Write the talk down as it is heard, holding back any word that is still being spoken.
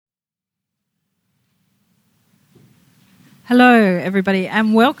Hello, everybody,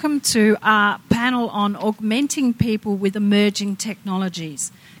 and welcome to our panel on augmenting people with emerging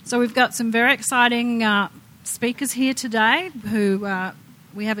technologies. So we've got some very exciting speakers here today who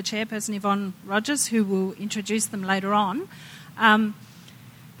we have a chairperson, Yvonne Rogers, who will introduce them later on.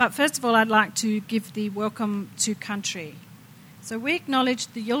 But first of all, I'd like to give the welcome to country. So we acknowledge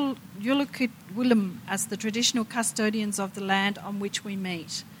the Yulukit Willem as the traditional custodians of the land on which we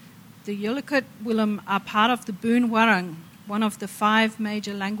meet. The Yulukit Willem are part of the Boon Wurrung, one of the 5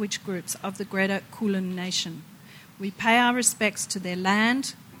 major language groups of the Greater Kulin Nation. We pay our respects to their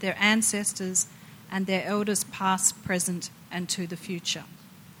land, their ancestors, and their elders past, present, and to the future.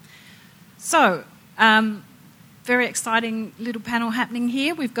 So, very exciting little panel happening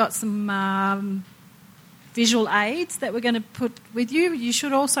here. We've got some visual aids that we're going to put with you. You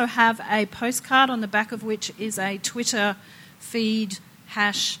should also have a postcard on the back of which is a Twitter feed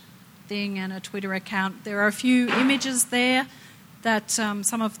hash thing and a Twitter account. There are a few images there that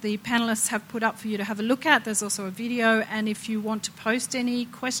some of the panellists have put up for you to have a look at. There's also a video, and if you want to post any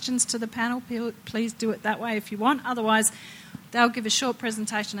questions to the panel, please do it that way if you want. Otherwise, they'll give a short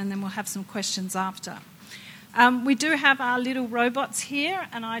presentation and then we'll have some questions after. We do have our little robots here,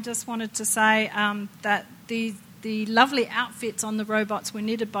 and I just wanted to say that the lovely outfits on the robots were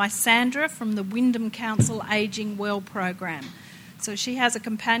knitted by Sandra from the Wyndham Council Ageing Well program. So she has a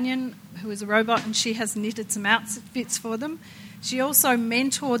companion who is a robot, and she has knitted some outfits for them. She also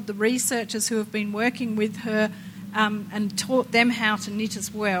mentored the researchers who have been working with her and taught them how to knit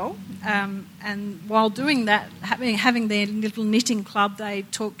as well. And while doing that, having their little knitting club, they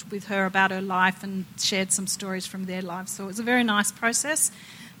talked with her about her life and shared some stories from their lives. So it was a very nice process,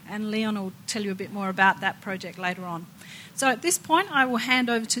 and Leon will tell you a bit more about that project later on. So at this point, I will hand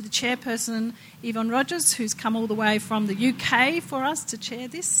over to the chairperson, Yvonne Rogers, who's come all the way from the UK for us to chair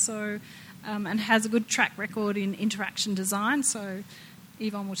this, so and has a good track record in interaction design. So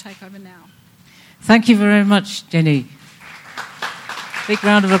Yvonne will take over now. Thank you very much, Jenny. Big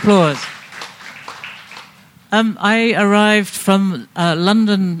round of applause. I arrived from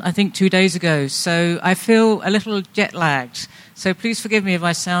London, I think, 2 days ago, so I feel a little jet-lagged. So please forgive me if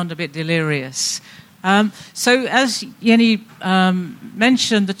I sound a bit delirious. So as Jenny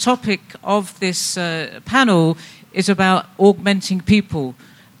mentioned, the topic of this panel is about augmenting people.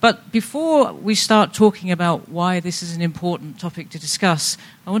 But before we start talking about why this is an important topic to discuss,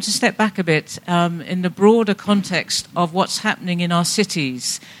 I want to step back a bit in the broader context of what's happening in our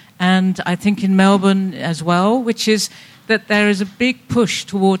cities, and I think in Melbourne as well, which is that there is a big push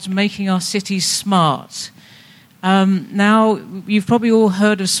towards making our cities smart. Now, you've probably all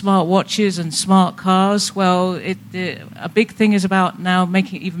heard of smart watches and smart cars. Well, a big thing is about now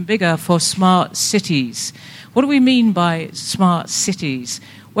making it even bigger for smart cities. What do we mean by smart cities?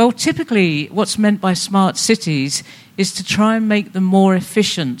 Well, typically what's meant by smart cities is to try and make them more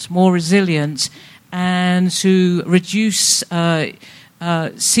efficient, more resilient, and to reduce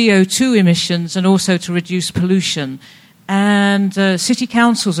CO2 emissions and also to reduce pollution. And city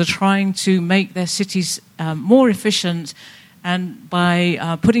councils are trying to make their cities more efficient, and by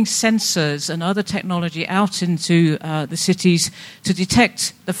putting sensors and other technology out into the cities to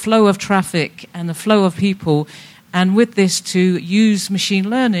detect the flow of traffic and the flow of people, and with this to use machine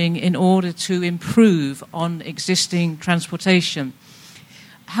learning in order to improve on existing transportation.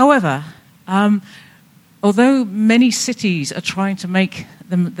 However, although many cities are trying to make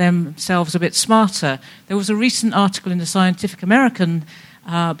themselves a bit smarter, there was a recent article in the Scientific American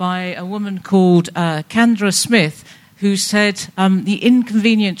by a woman called Kendra Smith, who said the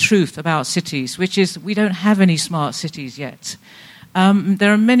inconvenient truth about cities, which is we don't have any smart cities yet.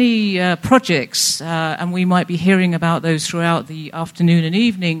 There are many projects, and we might be hearing about those throughout the afternoon and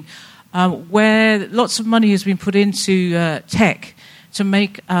evening, where lots of money has been put into tech to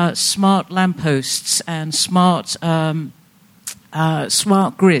make smart lampposts and smart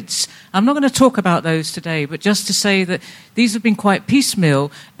grids. I'm not going to talk about those today, but just to say that these have been quite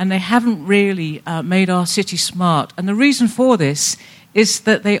piecemeal, and they haven't really made our city smart. And the reason for this is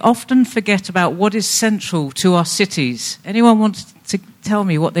that they often forget about what is central to our cities. Anyone want to tell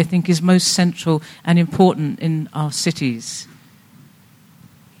me what they think is most central and important in our cities?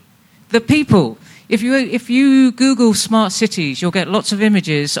 The people. If you Google smart cities, you'll get lots of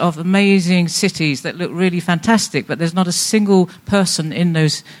images of amazing cities that look really fantastic, but there's not a single person in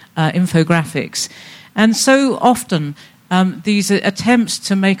those infographics. And so often, these attempts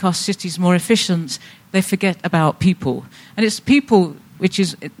to make our cities more efficient, they forget about people. And it's people which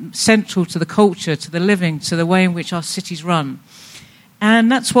is central to the culture, to the living, to the way in which our cities run.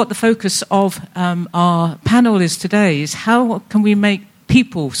 And that's what the focus of our panel is today, is how can we make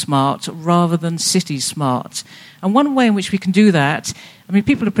people smart rather than city smart. And one way in which we can do that, I mean,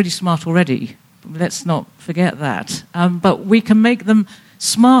 people are pretty smart already. Let's not forget that. But we can make them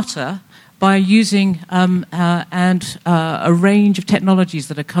smarter by using a range of technologies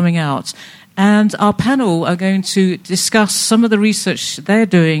that are coming out. And our panel are going to discuss some of the research they're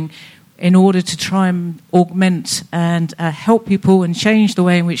doing in order to try and augment and help people and change the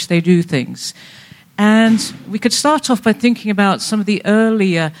way in which they do things. And we could start off by thinking about some of the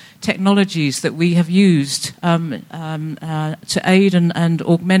earlier technologies that we have used to aid and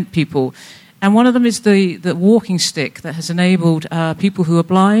augment people. And one of them is the walking stick that has enabled people who are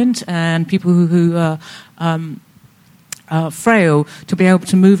blind and people who are frail to be able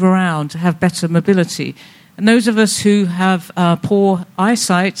to move around, to have better mobility. And those of us who have poor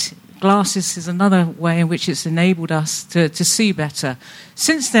eyesight, glasses is another way in which it's enabled us to see better.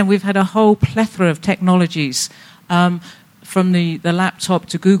 Since then, we've had a whole plethora of technologies, from the laptop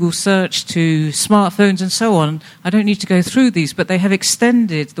to Google search to smartphones and so on. I don't need to go through these, but they have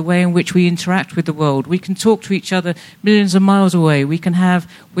extended the way in which we interact with the world. We can talk to each other millions of miles away. We can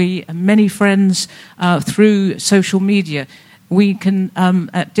have many friends through social media. We can,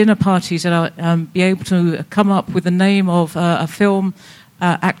 at dinner parties, be able to come up with the name of a film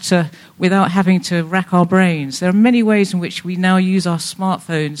actor without having to rack our brains. There are many ways in which we now use our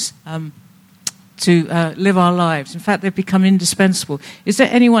smartphones to live our lives. In fact, they've become indispensable. Is there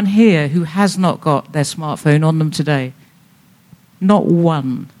anyone here who has not got their smartphone on them today? Not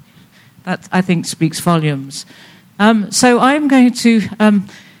one. That, I think, speaks volumes. So I'm going to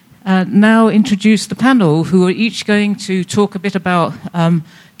now introduce the panel, who are each going to talk a bit about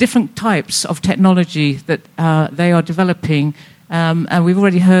different types of technology that they are developing. And we've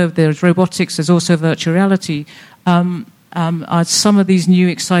already heard there's robotics, there's also virtual reality, are some of these new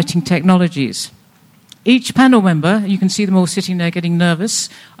exciting technologies. Each panel member, you can see them all sitting there getting nervous,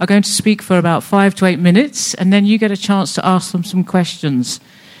 are going to speak for about 5 to 8 minutes, and then you get a chance to ask them some questions.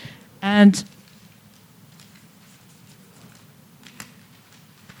 And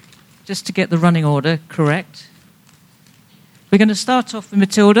just to get the running order correct, we're going to start off with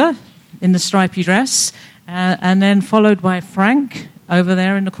Matilda in the stripy dress, and then followed by Frank over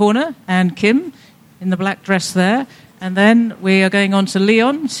there in the corner, and Kim in the black dress there. And then we are going on to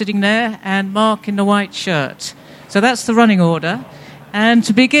Leon, sitting there, and Mark in the white shirt. So that's the running order. And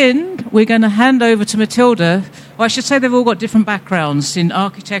to begin, we're going to hand over to Matilda. Well, I should say they've all got different backgrounds in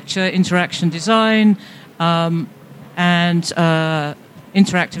architecture, interaction design, and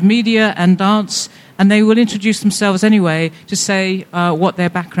interactive media and dance. And they will introduce themselves anyway to say what their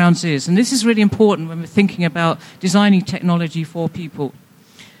backgrounds is. And this is really important when we're thinking about designing technology for people.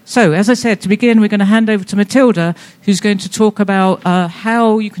 So, as I said, to begin, we're going to hand over to Matilda, who's going to talk about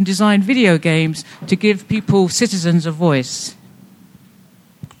how you can design video games to give people, citizens, a voice.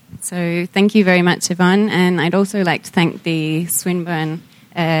 So, thank you very much, Yvonne. And I'd also like to thank the Swinburne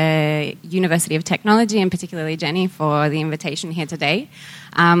University of Technology, and particularly Jenny, for the invitation here today.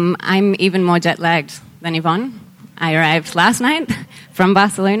 I'm even more jet-lagged than Yvonne. I arrived last night from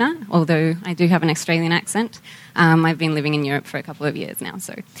Barcelona, although I do have an Australian accent. I've been living in Europe for a couple of years now.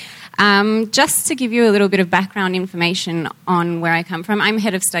 So just to give you a little bit of background information on where I come from, I'm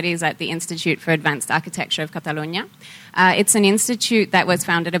head of studies at the Institute for Advanced Architecture of Catalonia. It's an institute that was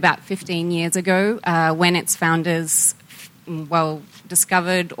founded about 15 years ago when its founders,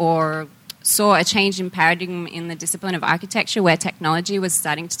 discovered or saw a change in paradigm in the discipline of architecture where technology was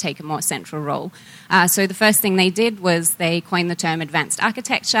starting to take a more central role. So the first thing they did was they coined the term advanced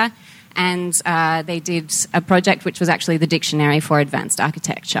architecture, and they did a project which was actually the Dictionary for Advanced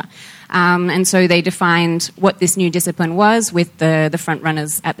Architecture. And so they defined what this new discipline was with the front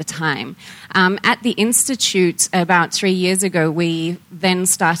runners at the time. At the Institute, about 3 years ago, we then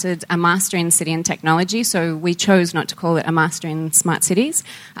started a Master in City and Technology. So we chose not to call it a Master in Smart Cities,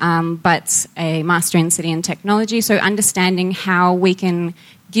 but a Master in City and Technology. So understanding how we can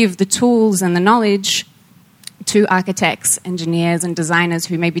give the tools and the knowledge to architects, engineers, and designers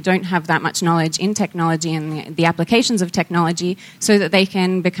who maybe don't have that much knowledge in technology and the applications of technology, so that they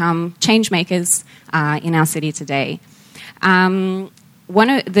can become change makers in our city today. One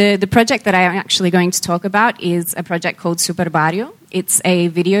of the project that I'm actually going to talk about is a project called Super Barrio. It's a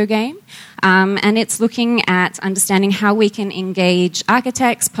video game, and it's looking at understanding how we can engage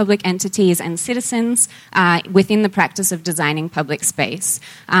architects, public entities, and citizens within the practice of designing public space.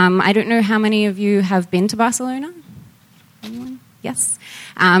 I don't know how many of you have been to Barcelona? Anyone? Yes.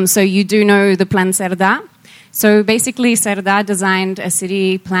 So you do know the Plan Cerdà. So basically, Cerdà designed a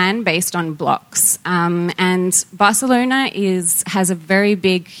city plan based on blocks. And Barcelona has a very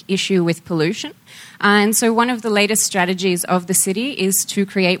big issue with pollution. And so one of the latest strategies of the city is to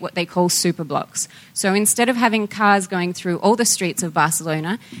create what they call super blocks. So instead of having cars going through all the streets of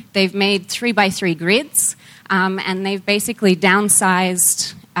Barcelona, they've made 3x3 grids, and they've basically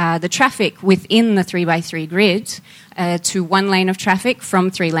downsized the traffic within the 3x3 grid to one lane of traffic from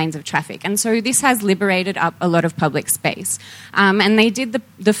 3 lanes of traffic. And so this has liberated up a lot of public space. And they did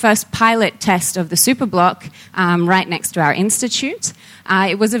the first pilot test of the superblock right next to our institute.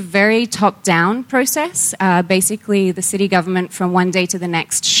 It was a very top-down process. Basically, the city government from one day to the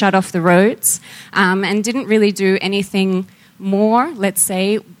next shut off the roads and didn't really do anything more, let's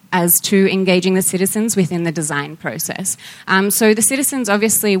say, as to engaging the citizens within the design process. So the citizens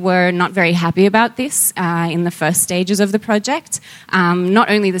obviously were not very happy about this in the first stages of the project. Not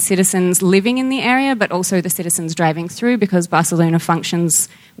only the citizens living in the area, but also the citizens driving through, because Barcelona functions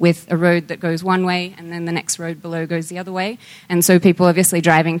with a road that goes one way and then the next road below goes the other way. And so people obviously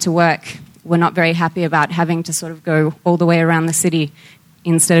driving to work were not very happy about having to sort of go all the way around the city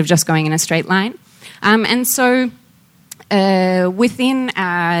instead of just going in a straight line. And so within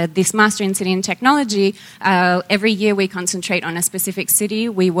this Master in City and Technology, every year we concentrate on a specific city.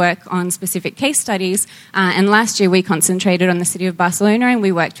 We work on specific case studies. And last year we concentrated on the city of Barcelona, and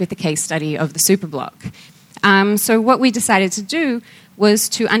we worked with the case study of the Superblock. So what we decided to do was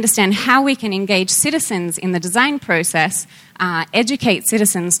to understand how we can engage citizens in the design process, educate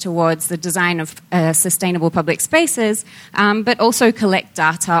citizens towards the design of sustainable public spaces, but also collect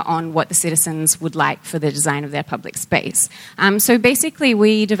data on what the citizens would like for the design of their public space. So basically,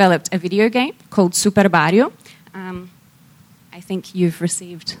 we developed a video game called Super Barrio. I think you've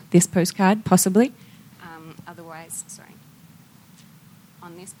received this postcard, possibly. Otherwise, sorry.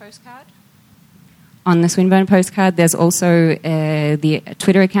 On this postcard. On the Swinburne postcard, there's also the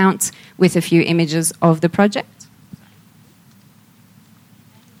Twitter account with a few images of the project.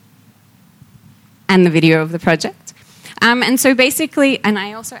 And the video of the project. And so basically, and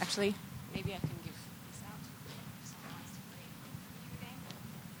I also actually, maybe I can give this out. If someone wants to play a game.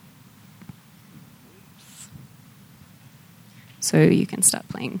 So you can start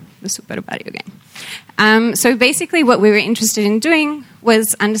playing the Super Barrio game. So basically what we were interested in doing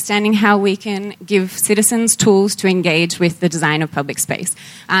was understanding how we can give citizens tools to engage with the design of public space.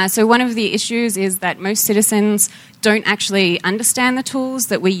 So one of the issues is that most citizens don't actually understand the tools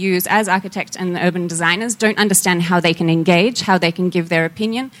that we use as architects and urban designers, don't understand how they can engage, how they can give their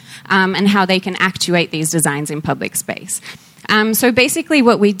opinion, and how they can actuate these designs in public space. So basically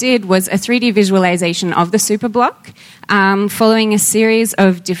what we did was a 3D visualization of the Superblock, following a series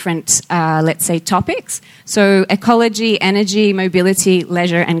of different, let's say, topics. So ecology, energy, mobility,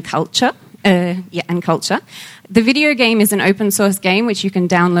 leisure, and culture. And culture. The video game is an open source game which you can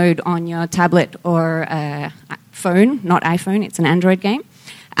download on your tablet or phone, not iPhone, it's an Android game.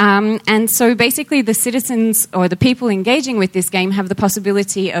 And so basically the citizens or the people engaging with this game have the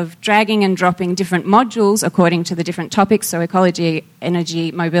possibility of dragging and dropping different modules according to the different topics, so ecology,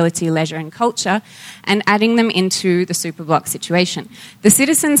 energy, mobility, leisure and culture, and adding them into the Superblock situation. The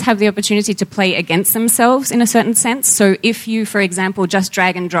citizens have the opportunity to play against themselves in a certain sense. So if you, for example, just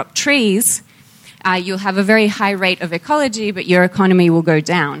drag and drop trees, you'll have a very high rate of ecology, but your economy will go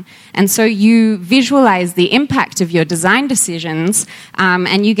down. And so you visualize the impact of your design decisions,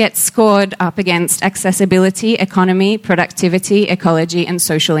 and you get scored up against accessibility, economy, productivity, ecology, and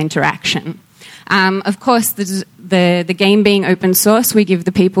social interaction. Of course, the game being open source, we give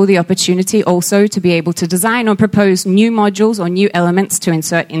the people the opportunity also to be able to design or propose new modules or new elements to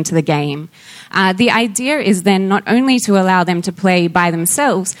insert into the game. The idea is then not only to allow them to play by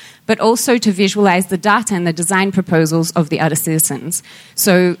themselves, but also to visualize the data and the design proposals of the other citizens.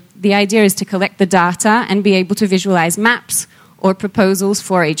 So the idea is to collect the data and be able to visualize maps or proposals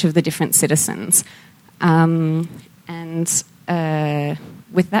for each of the different citizens.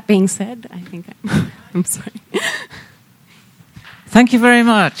 With that being said, I think I'm sorry. Thank you very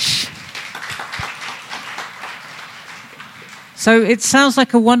much. So it sounds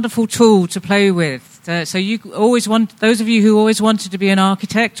like a wonderful tool to play with. So you always want, those of you who always wanted to be an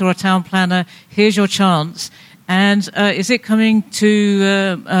architect or a town planner, here's your chance. And is it coming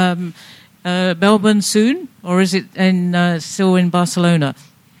to Melbourne soon, or is it still in Barcelona?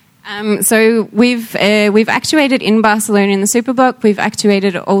 So we've actuated in Barcelona in the Superblock. We've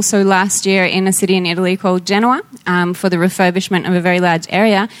actuated also last year in a city in Italy called Genoa for the refurbishment of a very large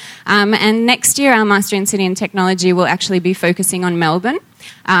area. And next year, our Master in City and Technology will actually be focusing on Melbourne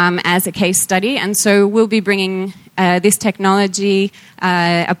as a case study. And so we'll be bringing this technology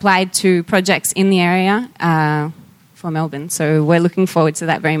applied to projects in the area for Melbourne. So we're looking forward to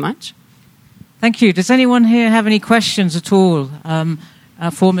that very much. Thank you. Does anyone here have any questions at all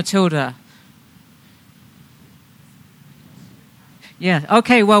for Matilda? Yeah.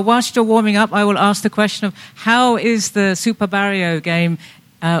 Okay. Well, whilst you're warming up, I will ask the question of how is the Super Barrio game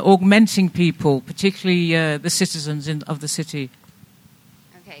augmenting people, particularly the citizens of the city?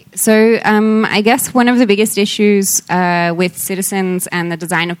 Okay. So I guess one of the biggest issues with citizens and the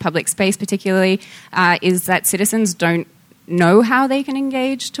design of public space particularly is that citizens don't know how they can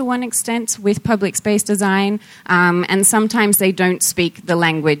engage to one extent with public space design, and sometimes they don't speak the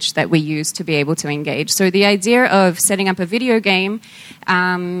language that we use to be able to engage. So the idea of setting up a video game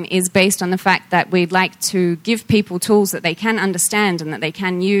is based on the fact that we'd like to give people tools that they can understand and that they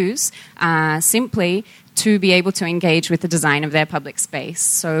can use simply to be able to engage with the design of their public space.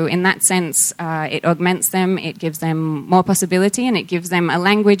 So in that sense, it augments them, it gives them more possibility, and it gives them a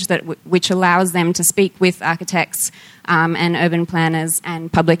language that which allows them to speak with architects and urban planners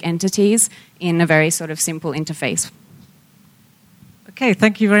and public entities in a very sort of simple interface. Okay,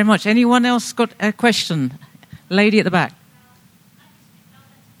 thank you very much. Anyone else got a question? Lady at the back.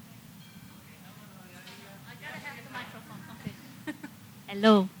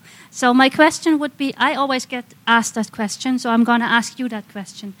 Hello. So my question would be, I always get asked that question, so I'm going to ask you that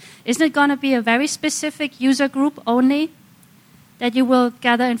question. Isn't it going to be a very specific user group only that you will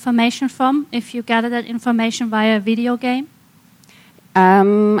gather information from if you gather that information via a video game?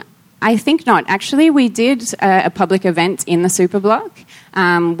 I think not. Actually, we did a public event in the Superblock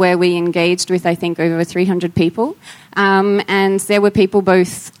where we engaged with, I think, over 300 people. And there were people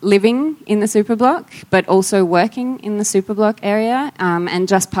both living in the Superblock but also working in the Superblock area and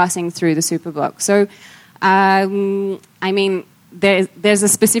just passing through the Superblock. So, I mean, there's a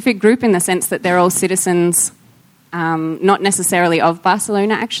specific group in the sense that they're all citizens, not necessarily of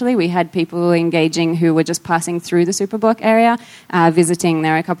Barcelona, actually. We had people engaging who were just passing through the Superblock area, visiting.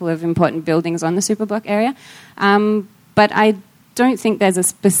 There are a couple of important buildings on the Superblock area. But I don't think there's a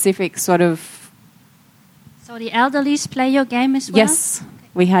specific sort of... So the elderlies play your game as well? Yes,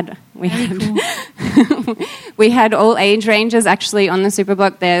 we had we had all age ranges actually on the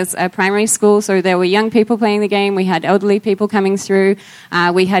Superblock. There's a primary school, so there were young people playing the game. We had elderly people coming through.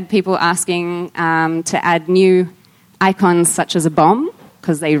 We had people asking to add new icons such as a bomb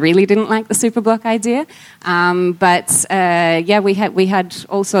because they really didn't like the Superblock idea. Yeah, we had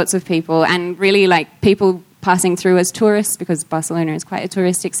all sorts of people, and really like people passing through as tourists because Barcelona is quite a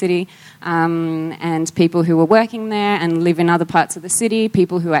touristic city, and people who were working there and live in other parts of the city,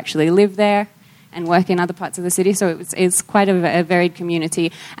 people who actually live there and work in other parts of the city. So it's quite a varied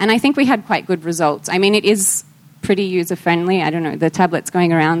community. And I think we had quite good results. I mean, it is pretty user-friendly. I don't know, the tablet's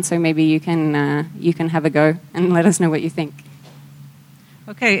going around, so maybe you can have a go and let us know what you think.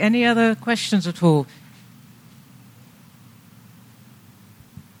 Okay, any other questions at all?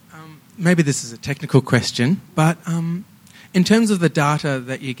 Maybe this is a technical question, but in terms of the data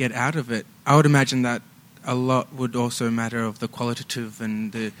that you get out of it, I would imagine that a lot would also matter of the qualitative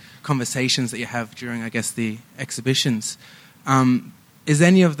and the conversations that you have during, I guess, the exhibitions. Is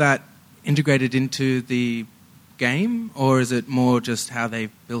any of that integrated into the game, or is it more just how they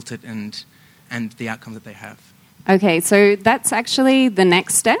built it and the outcome that they have? Okay, so that's actually the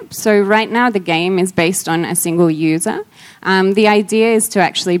next step. So right now the game is based on a single user. The idea is to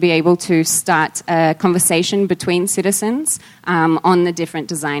actually be able to start a conversation between citizens on the different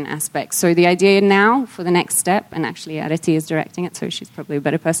design aspects. So the idea now for the next step, and actually Arati is directing it, so she's probably a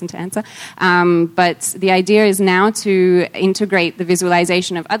better person to answer, but the idea is now to integrate the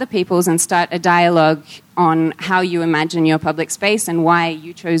visualization of other people's and start a dialogue on how you imagine your public space and why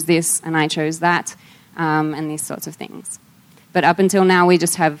you chose this and I chose that. And these sorts of things. But up until now, we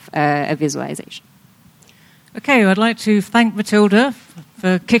just have a visualization. Okay, I'd like to thank Matilda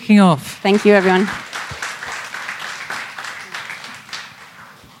for kicking off. Thank you, everyone.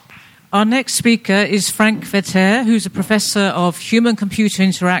 Our next speaker is Frank Vetter, who's a professor of human-computer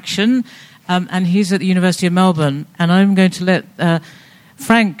interaction, and he's at the University of Melbourne. And I'm going to let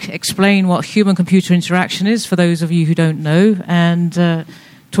Frank explain what human-computer interaction is, for those of you who don't know, and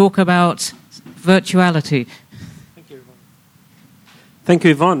talk about virtuality. Thank you, Yvonne. Thank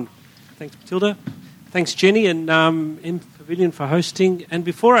you, Yvonne. Thanks, Matilda. Thanks, Jenny and M Pavilion for hosting. And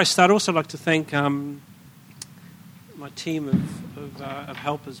before I start, I'd also like to thank my team of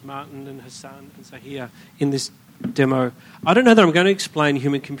helpers, Martin and Hassan and Zahir, in this demo. I don't know that I'm going to explain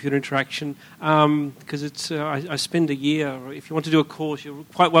human-computer interaction because it's. I spend a year. Or if you want to do a course, you're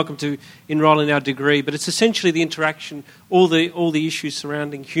quite welcome to enrol in our degree. But it's essentially the interaction, all the issues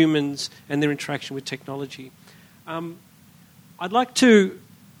surrounding humans and their interaction with technology. I'd like to.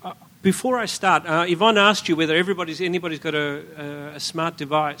 Before I start, Yvonne asked you whether anybody's got a smart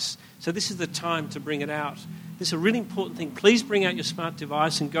device. So this is the time to bring it out. This is a really important thing. Please bring out your smart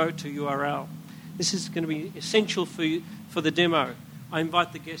device and go to URL. This is going to be essential for the demo. I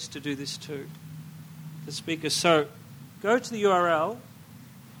invite the guests to do this too, the speakers. So go to the URL,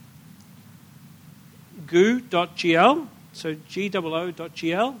 goo.gl, so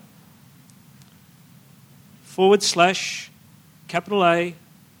goo.gl, / capital A,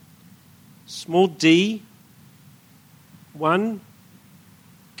 small d, 1,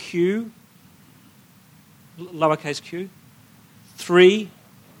 q, lowercase q, 3,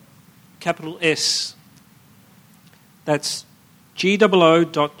 capital S. That's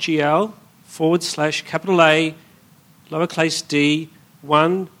goo.gl / capital A, lowercase d,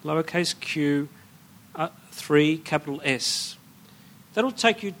 1, lowercase q, 3, capital S. That'll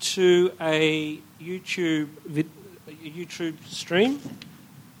take you to a YouTube stream.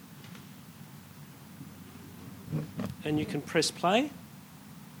 And you can press play.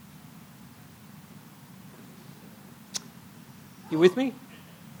 You with me?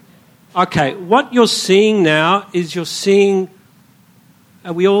 Okay, what you're seeing now is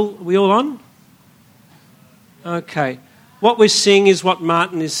are we all on? Okay. What we're seeing is what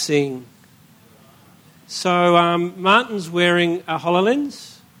Martin is seeing. So Martin's wearing a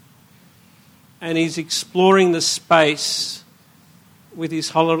HoloLens and he's exploring the space with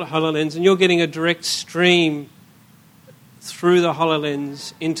his HoloLens, and you're getting a direct stream through the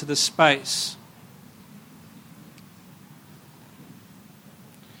HoloLens into the space.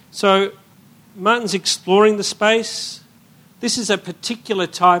 So Martin's exploring the space. This is a particular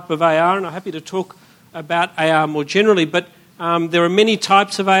type of AR, and I'm happy to talk about AR more generally, but there are many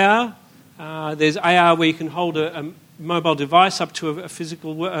types of AR. There's AR where you can hold a mobile device up to a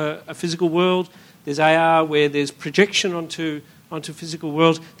physical world. There's AR where there's projection onto physical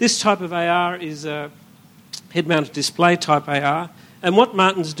world. This type of AR is a head-mounted display type AR. And what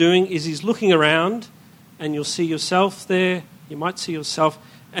Martin's doing is he's looking around, and you'll see yourself there. You might see yourself.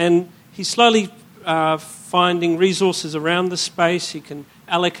 And he's slowly finding resources around the space. He can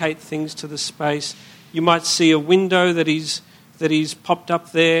allocate things to the space. You might see a window that he's popped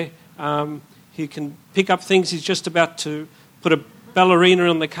up there. He can pick up things. He's just about to put a ballerina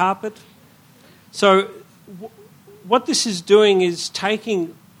on the carpet. So what this is doing is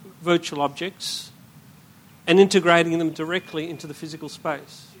taking virtual objects and integrating them directly into the physical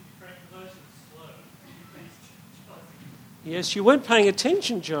space. Yes, you weren't paying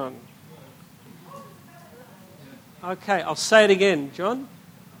attention, John. Okay, I'll say it again, John.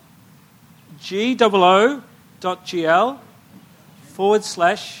 goo.gl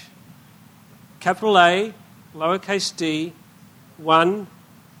 / capital A, lowercase d, 1,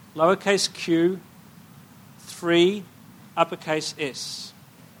 lowercase q, 3, uppercase S.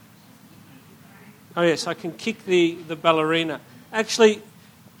 Oh yes, I can kick the ballerina. Actually,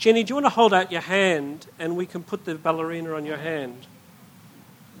 Jenny, do you want to hold out your hand and we can put the ballerina on your hand?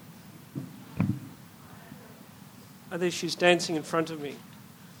 Oh, there she's dancing in front of me.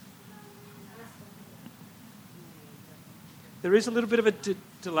 There is a little bit of a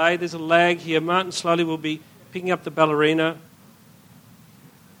delay. There's a lag here. Martin slowly will be picking up the ballerina.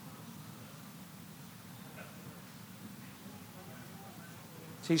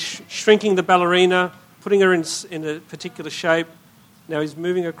 So he's shrinking the ballerina, putting her in a particular shape. Now he's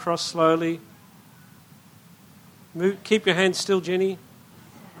moving across slowly. Keep your hand still, Jenny.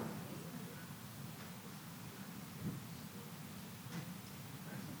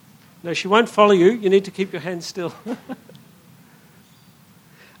 No, she won't follow you. You need to keep your hand still.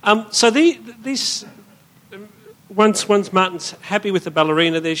 So once Martin's happy with the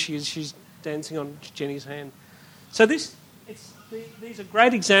ballerina, there she is. She's dancing on Jenny's hand. So these are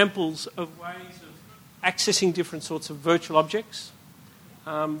great examples of ways of accessing different sorts of virtual objects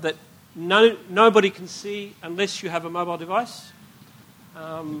that nobody can see unless you have a mobile device.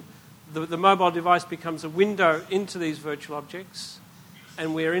 The mobile device becomes a window into these virtual objects,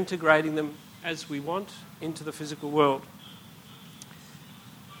 and we're integrating them as we want into the physical world.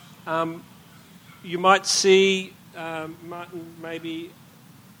 You might see Martin maybe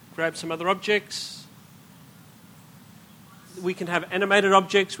grab some other objects. We can have animated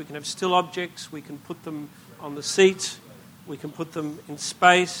objects, we can have still objects, we can put them on the seat, we can put them in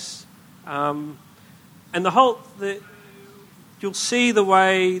space. And the you'll see the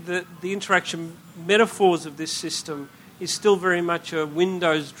way that the interaction metaphors of this system is still very much a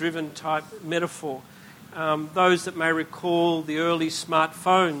Windows-driven type metaphor. Those that may recall the early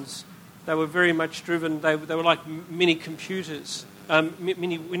smartphones, they were very much driven, they were like mini computers,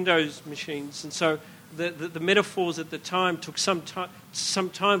 mini Windows machines. And so the metaphors at the time took some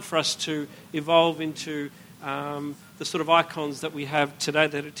time for us to evolve into the sort of icons that we have today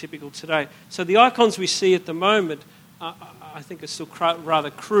that are typical today. So the icons we see at the moment, I think, are still rather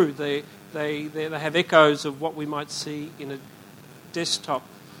crude. They have echoes of what we might see in a desktop.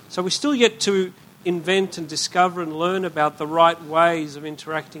 So we're still yet to invent and discover and learn about the right ways of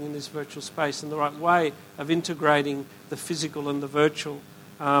interacting in this virtual space and the right way of integrating the physical and the virtual.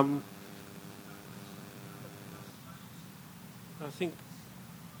 I think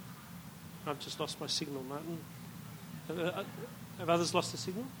I've just lost my signal, Martin. Have others lost the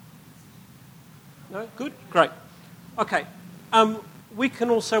signal? No? Good? Great. Okay. We can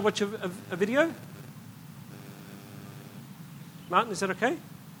also watch a video. Martin, is that okay?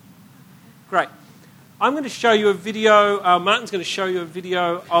 Great. I'm going to show you a video, Martin's going to show you a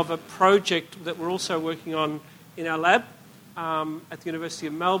video of a project that we're also working on in our lab at the University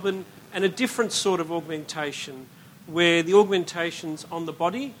of Melbourne, and a different sort of augmentation, where the augmentation's on the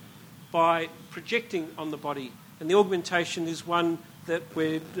body by projecting on the body. And the augmentation is one that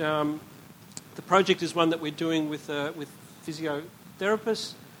the project is one that we're doing with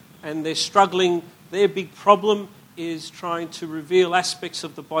physiotherapists, and they're struggling. Their big problem is trying to reveal aspects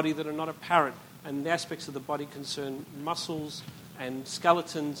of the body that are not apparent. And the aspects of the body concern muscles and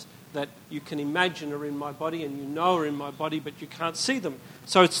skeletons that you can imagine are in my body and you know are in my body, but you can't see them.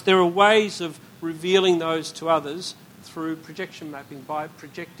 So there are ways of revealing those to others through projection mapping, by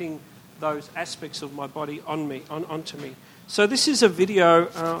projecting those aspects of my body onto me. So this is a video.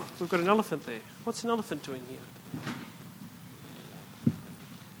 We've got an elephant there. What's an elephant doing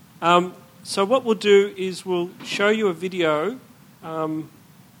here? So what we'll do is we'll show you a video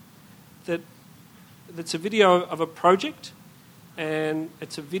that's a video of a project, and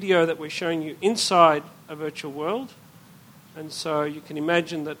it's a video that we're showing you inside a virtual world. And so you can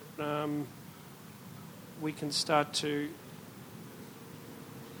imagine that we can start to...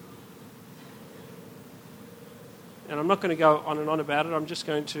 And I'm not going to go on and on about it. I'm just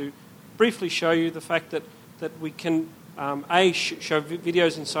going to briefly show you the fact that we can, show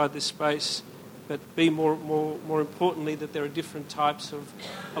videos inside this space, but B, more importantly, that there are different types of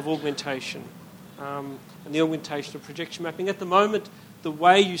augmentation. And the augmentation of projection mapping. At the moment, the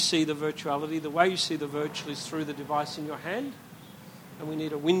way you see the virtuality, the way you see the virtual is through the device in your hand, and we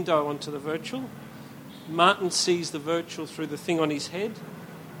need a window onto the virtual. Martin sees the virtual through the thing on his head,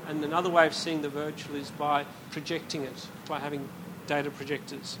 and another way of seeing the virtual is by projecting it, by having data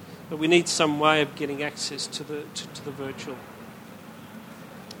projectors. But we need some way of getting access to the virtual.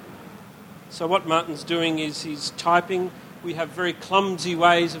 So what Martin's doing is he's typing. We have very clumsy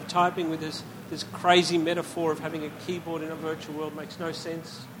ways of typing with this crazy metaphor of having a keyboard in a virtual world. Makes no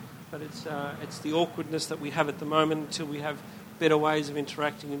sense, but it's the awkwardness that we have at the moment until we have better ways of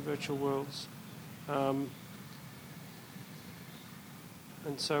interacting in virtual worlds. And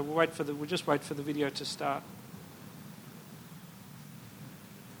so we'll just wait for the video to start.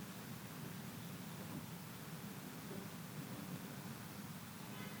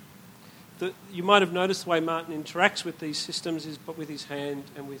 You might have noticed the way Martin interacts with these systems is but with his hand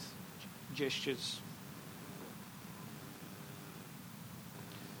and with gestures.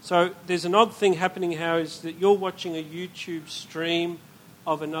 So there's an odd thing happening here, is that you're watching a YouTube stream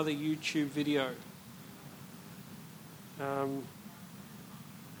of another YouTube video.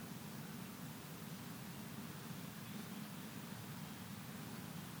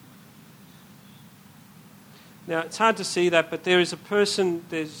 Now, it's hard to see that, but there's a person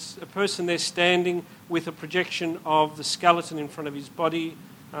there standing with a projection of the skeleton in front of his body.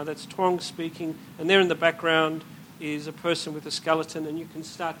 That's Tuong speaking. And there in the background is a person with a skeleton, and you can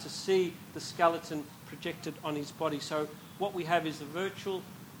start to see the skeleton projected on his body. So what we have is the virtual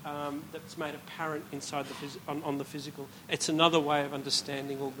that's made apparent inside on the physical. It's another way of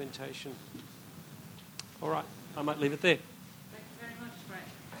understanding augmentation. All right, I might leave it there. Thank you very much, Frank.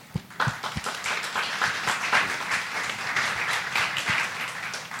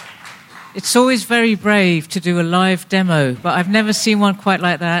 It's always very brave to do a live demo, but I've never seen one quite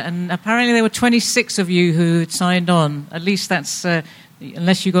like that. And apparently there were 26 of you who had signed on. At least that's,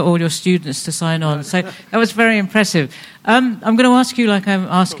 unless you got all your students to sign on. So that was very impressive. I'm going to ask you, like I'm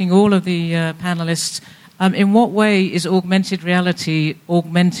asking all of the panelists, in what way is augmented reality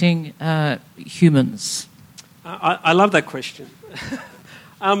augmenting humans? I love that question.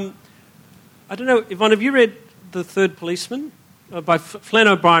 I don't know, Yvonne, have you read The Third Policeman? by Flann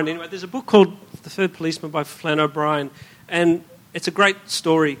O'Brien. Anyway, there's a book called The Third Policeman by Flann O'Brien, and it's a great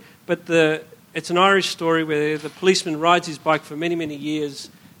story, but it's an Irish story where the policeman rides his bike for many, many years,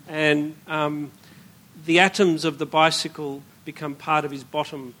 and the atoms of the bicycle become part of his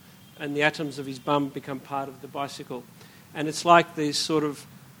bottom, and the atoms of his bum become part of the bicycle. And it's like these sort of,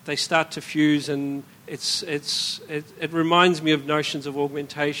 they start to fuse, and it reminds me of notions of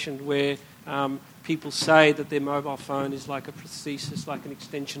augmentation where people say that their mobile phone is like a prosthesis, like an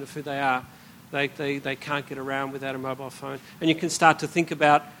extension of who they are. They can't get around without a mobile phone. And you can start to think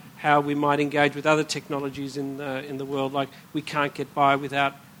about how we might engage with other technologies in the world, like we can't get by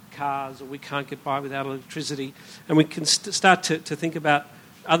without cars, or we can't get by without electricity. And we can start to think about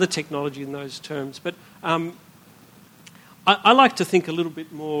other technology in those terms. But I like to think a little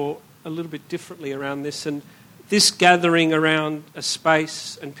bit differently around this. And this gathering around a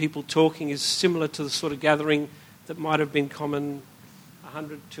space and people talking is similar to the sort of gathering that might have been common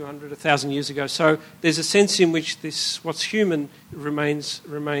 100, 200, 1,000 years ago. So there's a sense in which this, what's human, remains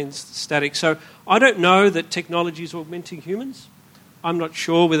static. So I don't know that technology is augmenting humans. I'm not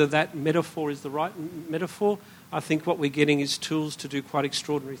sure whether that metaphor is the right metaphor. I think what we're getting is tools to do quite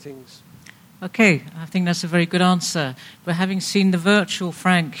extraordinary things. Okay, I think that's a very good answer. But having seen the virtual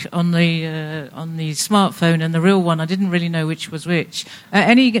Frank on the smartphone and the real one, I didn't really know which was which.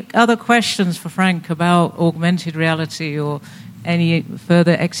 Any other questions for Frank about augmented reality or any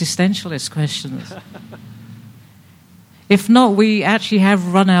further existentialist questions? If not, we actually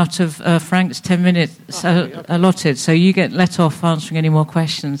have run out of Frank's 10 minutes allotted, so you get let off answering any more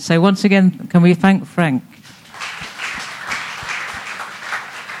questions. So once again, can we thank Frank?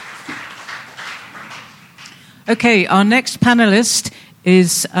 Okay, our next panelist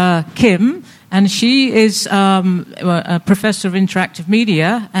is Kim, and she is a professor of interactive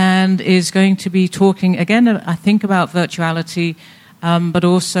media and is going to be talking again, I think, about virtuality, but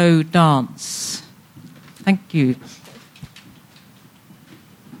also dance. Thank you.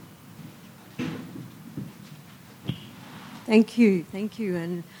 Thank you,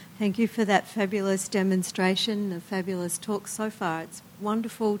 and thank you for that fabulous demonstration, the fabulous talk so far. It's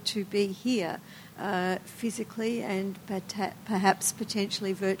wonderful to be here. Physically and perhaps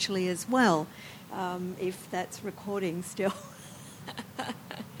potentially virtually as well, if that's recording still.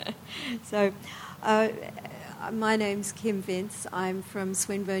 So, my name's Kim Vince. I'm from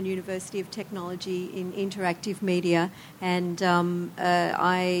Swinburne University of Technology in Interactive Media, and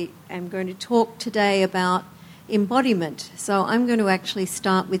I am going to talk today about embodiment. So I'm going to actually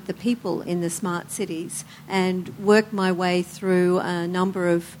start with the people in the smart cities and work my way through a number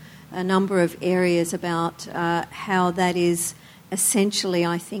of areas about how that is essentially,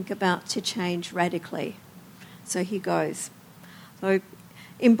 I think, about to change radically. So here goes. So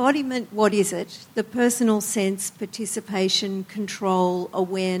embodiment, what is it? The personal sense, participation, control,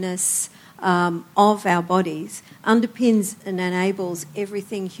 awareness of our bodies underpins and enables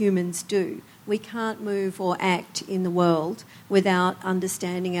everything humans do. We can't move or act in the world without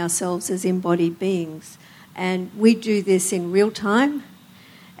understanding ourselves as embodied beings. And we do this in real time,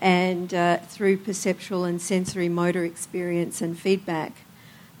 and through perceptual and sensory motor experience and feedback.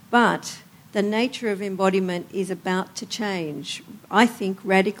 But the nature of embodiment is about to change, I think,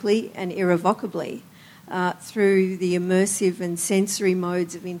 radically and irrevocably through the immersive and sensory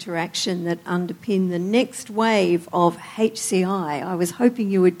modes of interaction that underpin the next wave of HCI. I was hoping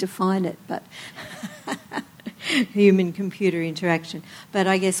you would define it, but human-computer interaction. But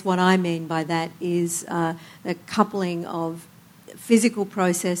I guess what I mean by that is the coupling of physical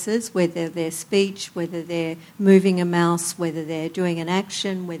processes, whether they're speech, whether they're moving a mouse, whether they're doing an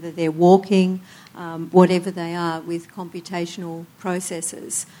action, whether they're walking, whatever they are, with computational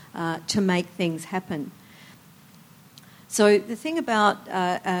processes to make things happen. So the thing about,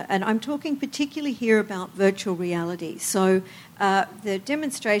 and I'm talking particularly here about virtual reality. So the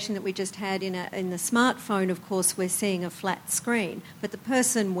demonstration that we just had in the smartphone, of course, we're seeing a flat screen, but the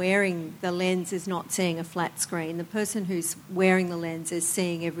person wearing the lens is not seeing a flat screen. The person who's wearing the lens is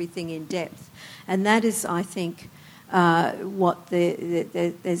seeing everything in depth. And that is, I think, what the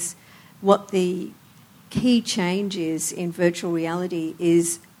key change is in virtual reality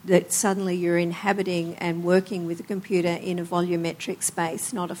is that suddenly you're inhabiting and working with a computer in a volumetric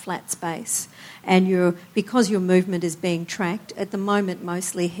space, not a flat space. And because your movement is being tracked, at the moment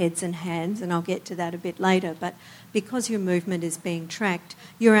mostly heads and hands, and I'll get to that a bit later, but because your movement is being tracked,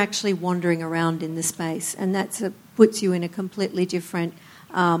 you're actually wandering around in the space, and that puts you in a completely different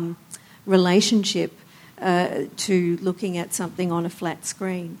relationship to looking at something on a flat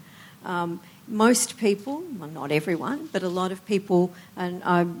screen. Most people, well, not everyone, but a lot of people, and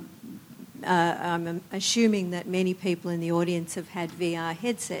I'm assuming that many people in the audience have had VR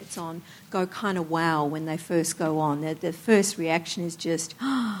headsets on, go kind of wow when they first go on. The first reaction is just,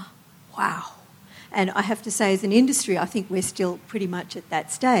 oh, wow. And I have to say, as an industry, I think we're still pretty much at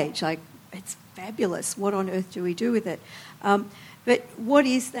that stage. Like, it's fabulous. What on earth do we do with it? But what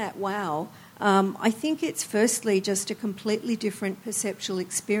is that wow? I think it's firstly just a completely different perceptual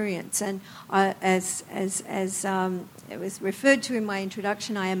experience. And as it was referred to in my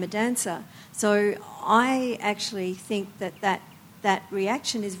introduction, I am a dancer. So I actually think that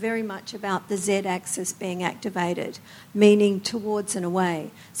reaction is very much about the Z-axis being activated, meaning towards and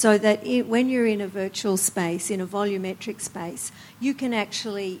away. So that when you're in a virtual space, in a volumetric space, you can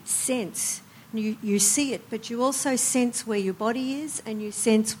actually sense. You see it, but you also sense where your body is and you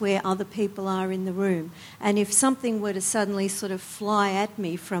sense where other people are in the room. And if something were to suddenly sort of fly at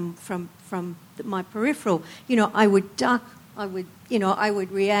me from my peripheral, I would duck, I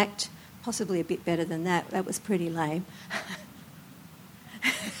would react possibly a bit better than that. That was pretty lame.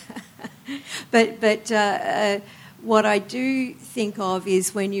 But what I do think of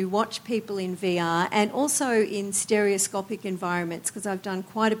is when you watch people in VR and also in stereoscopic environments, because I've done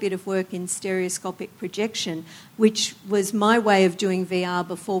quite a bit of work in stereoscopic projection, which was my way of doing VR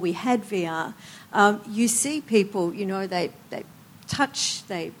before we had VR. You see people, they touch,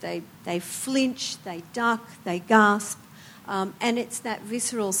 they flinch, they duck, they gasp. And it's that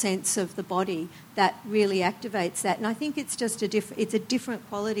visceral sense of the body that really activates that. And I think it's just it's a different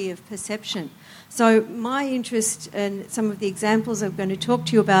quality of perception. So my interest and some of the examples I'm going to talk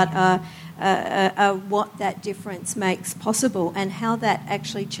to you about are what that difference makes possible and how that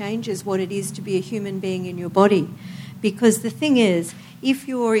actually changes what it is to be a human being in your body. Because the thing is, if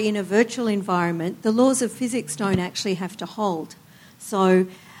you're in a virtual environment, the laws of physics don't actually have to hold. So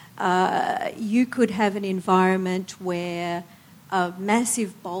you could have an environment where a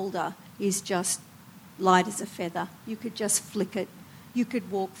massive boulder is just light as a feather. You could just flick it. You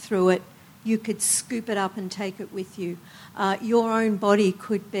could walk through it. You could scoop it up and take it with you. Your own body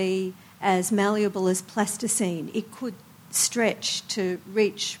could be as malleable as plasticine. It could stretch to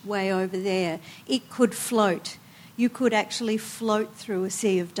reach way over there. It could float. You could actually float through a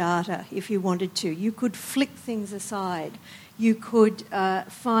sea of data if you wanted to. You could flick things aside. You could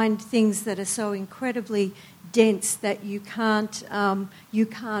find things that are so incredibly dense that you can't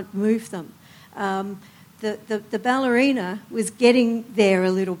move them. The ballerina was getting there a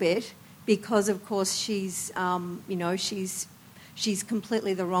little bit because, of course, she's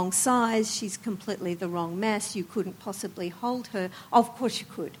completely the wrong size. She's completely the wrong mass. You couldn't possibly hold her. Of course, you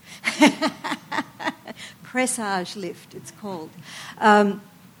could. Pressage lift, it's called.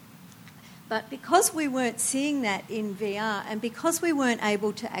 But because we weren't seeing that in VR and because we weren't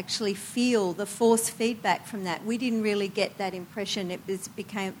able to actually feel the force feedback from that, we didn't really get that impression. It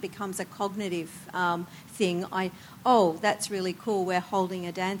becomes a cognitive thing. That's really cool, we're holding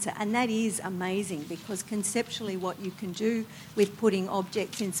a dancer. And that is amazing because conceptually what you can do with putting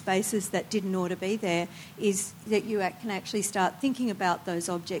objects in spaces that didn't ought to be there is that you can actually start thinking about those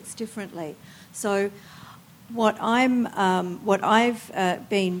objects differently. So what I've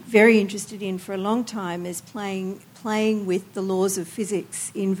been very interested in for a long time is playing with the laws of physics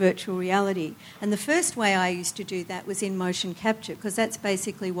in virtual reality. And the first way I used to do that was in motion capture, because that's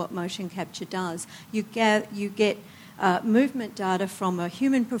basically what motion capture does. You get movement data from a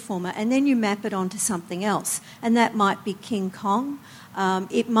human performer and then you map it onto something else. And that might be King Kong.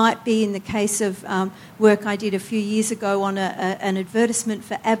 It might be, in the case of work I did a few years ago on an advertisement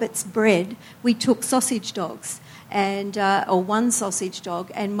for Abbott's Bread, we took sausage dogs or one sausage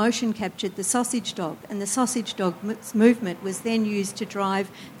dog and motion captured the sausage dog. And the sausage dog's movement was then used to drive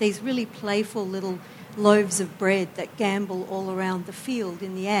these really playful little loaves of bread that gambol all around the field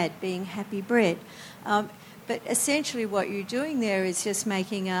in the ad, being happy bread. But essentially what you're doing there is just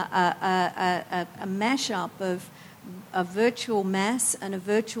making a mashup of a virtual mass and a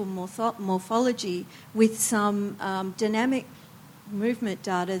virtual morphology with some dynamic movement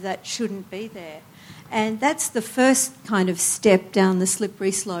data that shouldn't be there. And that's the first kind of step down the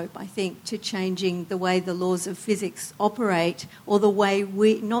slippery slope, I think, to changing the way the laws of physics operate, or the way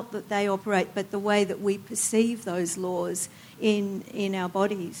not that they operate, but the way that we perceive those laws in our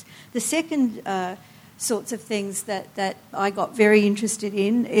bodies. The second sorts of things that I got very interested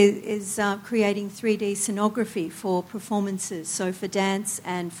in is creating 3D scenography for performances, so for dance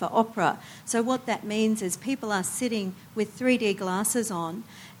and for opera. So what that means is people are sitting with 3D glasses on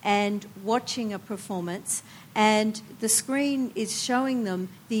and watching a performance, and the screen is showing them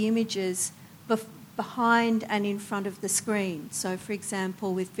the images behind and in front of the screen. So, for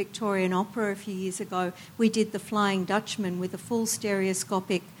example, with Victorian Opera a few years ago, we did The Flying Dutchman with a full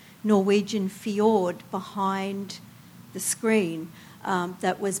stereoscopic Norwegian fjord behind the screen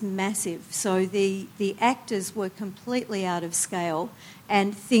that was massive. So the actors were completely out of scale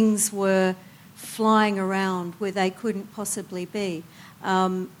and things were flying around where they couldn't possibly be.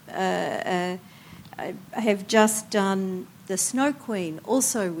 I have just done The Snow Queen,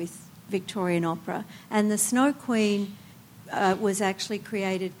 also with Victorian Opera, and The Snow Queen was actually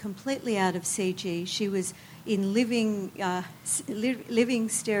created completely out of CG. She was in living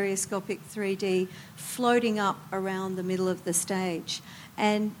stereoscopic 3D, floating up around the middle of the stage.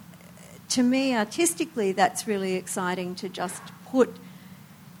 And to me, artistically, that's really exciting, to just put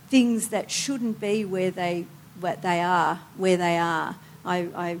things that shouldn't be where they are.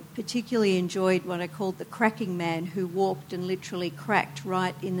 I particularly enjoyed what I called the cracking man, who walked and literally cracked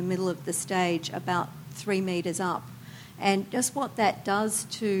right in the middle of the stage about 3 metres up. And just what that does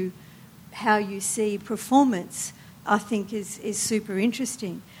to how you see performance, I think, is super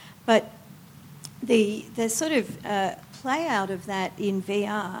interesting. But the sort of play out of that in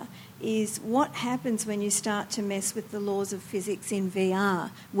VR is what happens when you start to mess with the laws of physics in VR,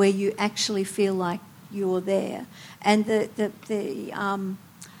 where you actually feel like you're there. And a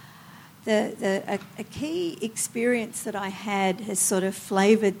key experience that I had has sort of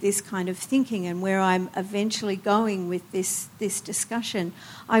flavoured this kind of thinking, and where I'm eventually going with this discussion.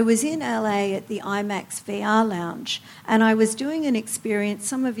 I was in LA at the IMAX VR Lounge, and I was doing an experience,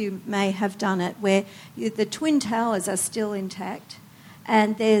 some of you may have done it, where the Twin Towers are still intact,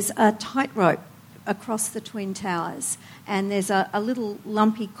 and there's a tightrope across the Twin Towers, and there's a little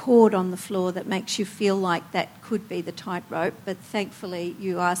lumpy cord on the floor that makes you feel like that could be the tightrope, but thankfully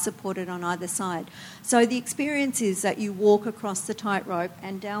you are supported on either side. So the experience is that you walk across the tightrope,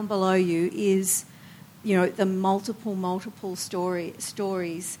 and down below you is, the multiple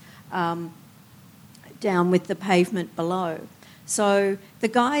stories down with the pavement below. So the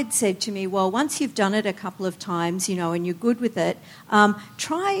guide said to me, well, once you've done it a couple of times, and you're good with it,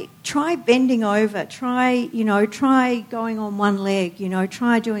 try bending over, try going on one leg,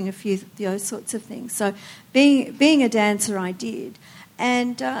 try doing a few those sorts of things. So being a dancer, I did.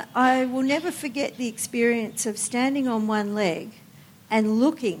 And I will never forget the experience of standing on one leg and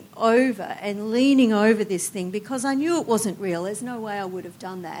looking over and leaning over this thing, because I knew it wasn't real. There's no way I would have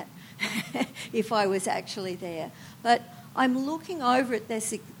done that if I was actually there. But I'm looking over at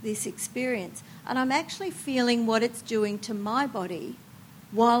this experience, and I'm actually feeling what it's doing to my body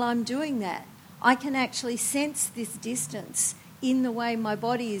while I'm doing that. I can actually sense this distance in the way my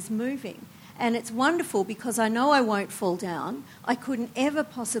body is moving. And it's wonderful because I know I won't fall down. I couldn't ever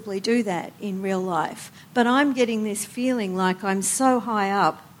possibly do that in real life. But I'm getting this feeling like I'm so high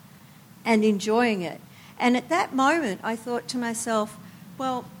up and enjoying it. And at that moment, I thought to myself,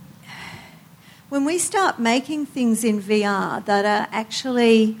 well, when we start making things in VR that are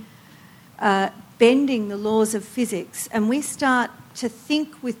actually bending the laws of physics, and we start to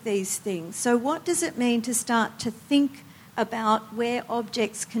think with these things, so what does it mean to start to think about where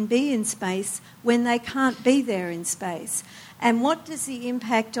objects can be in space when they can't be there in space? And what does the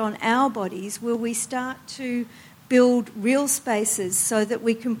impact on our bodies? Will we start to build real spaces so that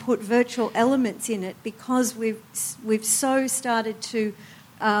we can put virtual elements in it, because we've so started to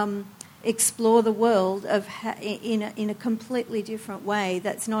explore the world in a completely different way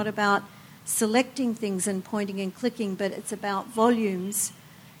that's not about selecting things and pointing and clicking, but it's about volumes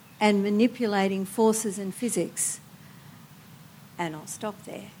and manipulating forces and physics. And I'll stop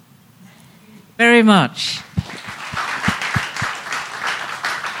there. Very much.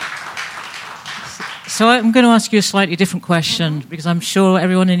 So I'm going to ask you a slightly different question, because I'm sure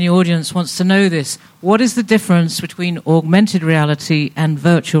everyone in the audience wants to know this. What is the difference between augmented reality and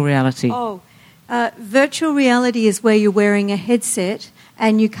virtual reality? Virtual reality is where you're wearing a headset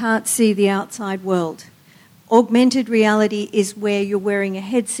and you can't see the outside world. Augmented reality is where you're wearing a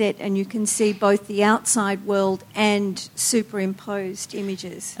headset and you can see both the outside world and superimposed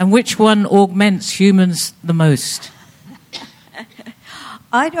images. And which one augments humans the most?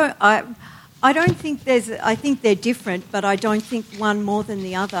 I don't think I think they're different, but I don't think one more than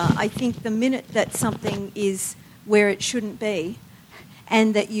the other. I think the minute that something is where it shouldn't be,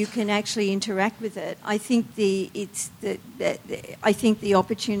 and that you can actually interact with it, I think the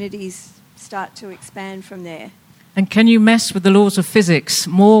opportunities start to expand from there. And can you mess with the laws of physics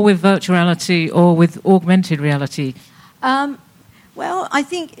more with virtual reality or with augmented reality? Well, I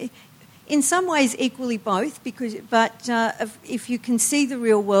think in some ways equally both, but if you can see the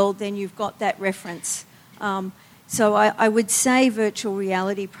real world, then you've got that reference. So I would say virtual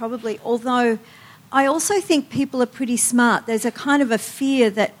reality probably, although I also think people are pretty smart. There's a kind of a fear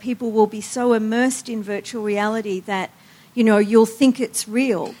that people will be so immersed in virtual reality that, you'll think it's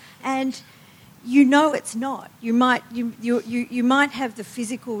real. And you know it's not. You might have the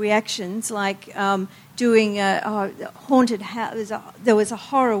physical reactions, like doing a haunted house. There was a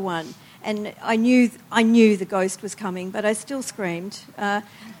horror one, and I knew the ghost was coming, but I still screamed.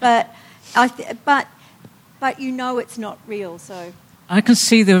 But you know it's not real. So I can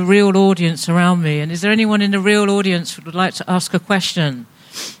see the real audience around me. And is there anyone in the real audience who would like to ask a question?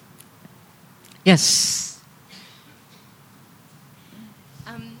 Yes.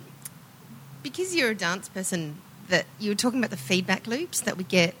 Because you're a dance person, that you were talking about the feedback loops that we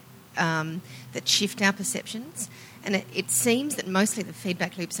get that shift our perceptions, and it seems that mostly the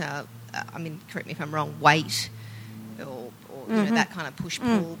feedback loops are, correct me if I'm wrong, weight or you know, that kind of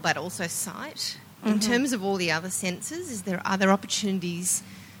push-pull, but also sight. In terms of all the other senses, is there other opportunities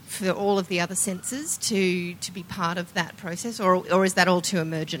for all of the other senses to be part of that process, or is that all too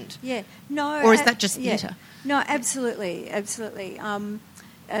emergent? Yeah, no. Or is that just theatre? No, absolutely.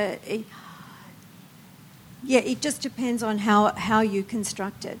 It just depends on how you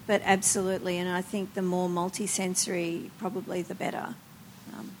construct it, but absolutely, and I think the more multisensory, probably the better.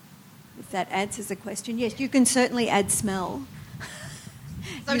 If that answers the question, yes, you can certainly add smell.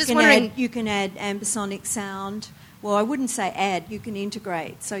 So I'm just wondering... You can add ambisonic sound. Well, I wouldn't say add, you can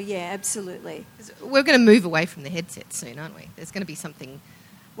integrate. So, yeah, absolutely. We're going to move away from the headset soon, aren't we? There's going to be something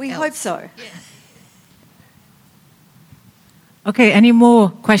We else. hope so. Yeah. Okay, any more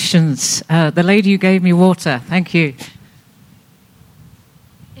questions? The lady who gave me water, thank you.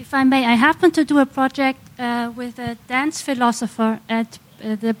 If I may, I happen to do a project with a dance philosopher at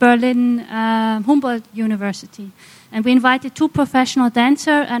the Berlin Humboldt University. And we invited 2 professional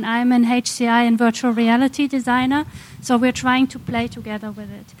dancers, and I'm an HCI and virtual reality designer, so we're trying to play together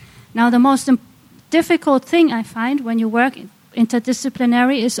with it. Now, the most difficult thing I find when you work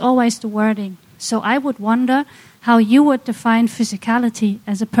interdisciplinary is always the wording. So I would wonder how you would define physicality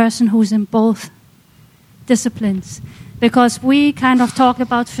as a person who's in both disciplines. Because we kind of talked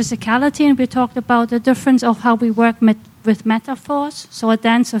about physicality, and we talked about the difference of how we work with metaphors. So a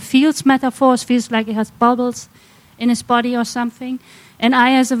dancer feels metaphors, feels like he has bubbles in his body or something. And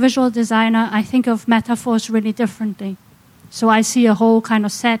I, as a visual designer, I think of metaphors really differently. So I see a whole kind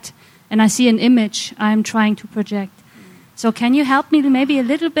of set, and I see an image I'm trying to project. So can you help me maybe a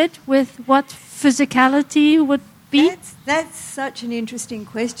little bit with what physicality would be? That's such an interesting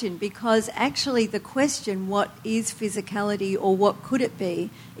question, because actually the question, what is physicality or what could it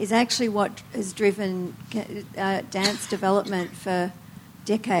be, is actually what has driven dance development for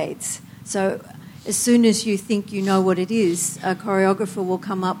decades. So as soon as you think you know what it is, a choreographer will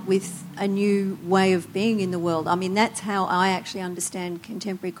come up with a new way of being in the world. I mean, that's how I actually understand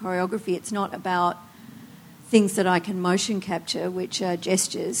contemporary choreography. It's not about things that I can motion capture, which are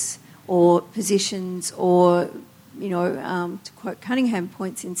gestures or positions or, to quote Cunningham,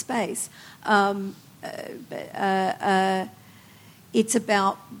 points in space. It's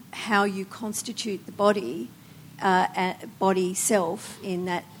about how you constitute the body, body self in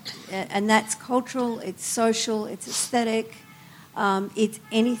that, and that's cultural, it's social, it's aesthetic, it's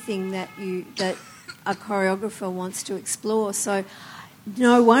anything that a choreographer wants to explore. So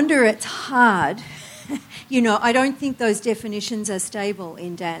no wonder it's hard. I don't think those definitions are stable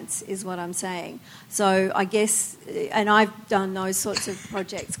in dance, is what I'm saying. So I guess, and I've done those sorts of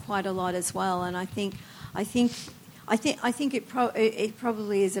projects quite a lot as well, and I think it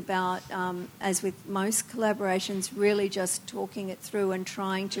probably is about, as with most collaborations, really just talking it through and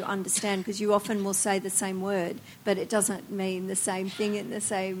trying to understand, because you often will say the same word, but it doesn't mean the same thing in the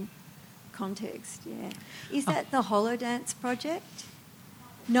same context. Yeah, is that the Holodance project?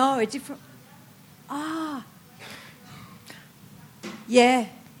 No, a different. Ah, yeah.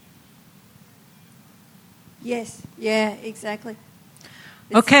 Yes, yeah, exactly.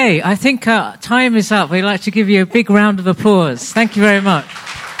 Okay, I think time is up. We'd like to give you a big round of applause. Thank you very much.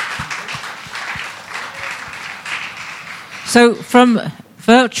 So, from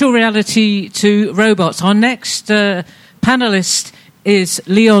virtual reality to robots, our next panelist is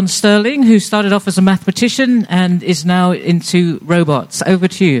Leon Sterling, who started off as a mathematician and is now into robots. Over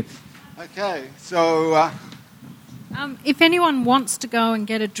to you. Okay, so... if anyone wants to go and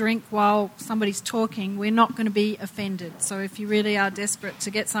get a drink while somebody's talking, we're not going to be offended. So if you really are desperate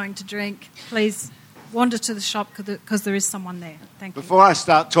to get something to drink, please wander to the shop because there is someone there. Thank you. Before I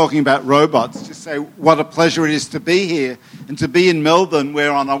start talking about robots, just say what a pleasure it is to be here and to be in Melbourne,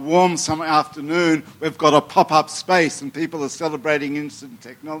 where on a warm summer afternoon we've got a pop-up space and people are celebrating instant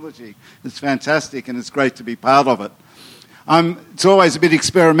technology. It's fantastic and it's great to be part of it. It's always a bit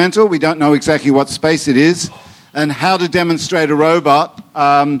experimental. We don't know exactly what space it is and how to demonstrate a robot.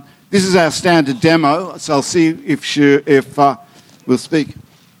 This is our standard demo, so I'll see if we'll speak.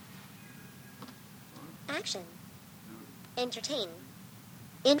 entertain,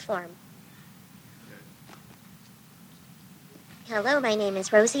 inform. Hello, my name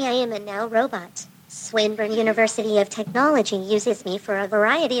is Rosie. I am a Now Robot. Swinburne University of Technology uses me for a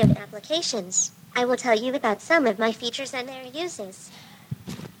variety of applications. I will tell you about some of my features and their uses.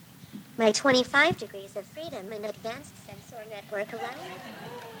 My 25 degrees of freedom and advanced sensor network allow me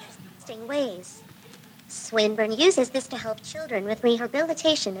interesting ways. Swinburne uses this to help children with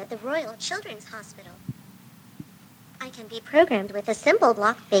rehabilitation at the Royal Children's Hospital. I can be programmed with a simple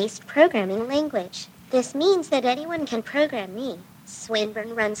block-based programming language. This means that anyone can program me.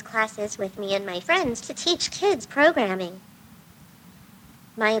 Swinburne runs classes with me and my friends to teach kids programming.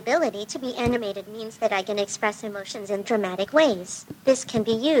 My ability to be animated means that I can express emotions in dramatic ways. This can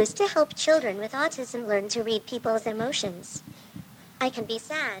be used to help children with autism learn to read people's emotions. I can be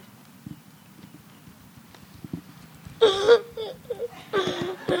sad.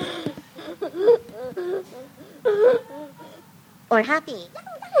 Or happy.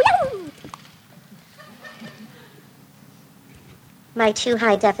 My 2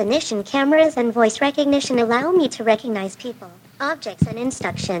 high-definition cameras and voice recognition allow me to recognize people, objects, and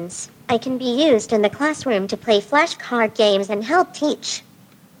instructions. I can be used in the classroom to play flashcard games and help teach.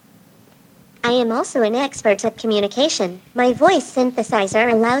 I am also an expert at communication. My voice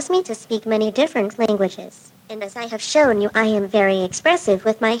synthesizer allows me to speak many different languages. And as I have shown you, I am very expressive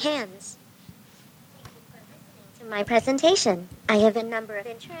with my hands. To my presentation, I have a number of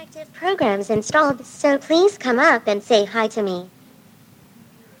interactive programs installed, so please come up and say hi to me.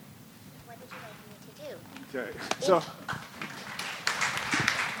 What would you like me to do? Okay.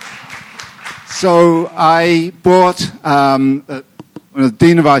 So I bought, the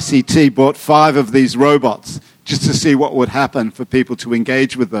Dean of ICT bought 5 of these robots just to see what would happen for people to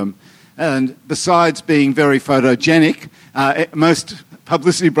engage with them. And besides being very photogenic, most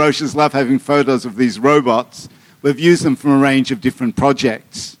publicity brochures love having photos of these robots. We've used them from a range of different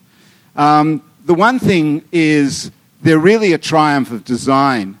projects. The one thing is they're really a triumph of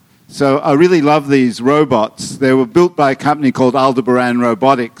design. So I really love these robots. They were built by a company called Aldebaran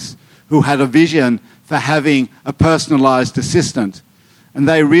Robotics, who had a vision for having a personalized assistant. And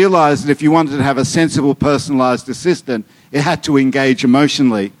they realized that if you wanted to have a sensible personalized assistant, it had to engage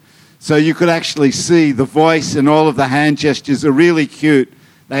emotionally. So you could actually see the voice and all of the hand gestures are really cute.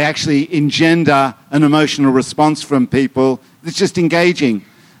 They actually engender an emotional response from people. It's just engaging.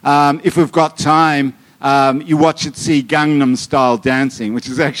 If we've got time, you watch it see Gangnam Style dancing, which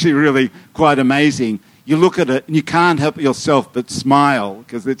is actually really quite amazing. You look at it and you can't help yourself but smile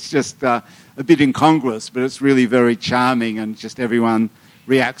because it's just a bit incongruous, but it's really very charming and just everyone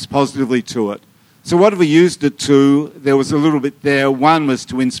reacts positively to it. So what have we used it to? There was a little bit there. One was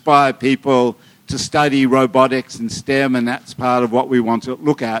to inspire people to study robotics and STEM, and that's part of what we want to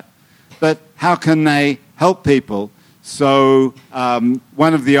look at. But how can they help people? So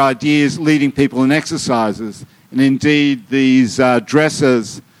one of the ideas, leading people in exercises, and indeed these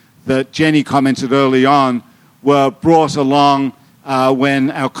dressers that Jenny commented early on were brought along when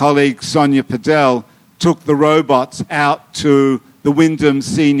our colleague Sonia Padel took the robots out to the Wyndham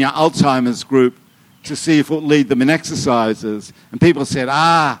Senior Alzheimer's Group to see if it would lead them in exercises. And people said,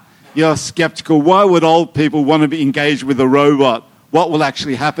 you're skeptical. Why would old people want to be engaged with a robot? What will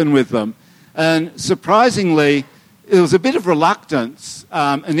actually happen with them? And surprisingly, there was a bit of reluctance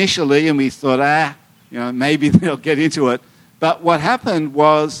initially, and we thought, maybe they'll get into it. But what happened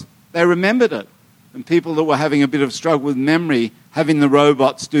was they remembered it. And people that were having a bit of struggle with memory, having the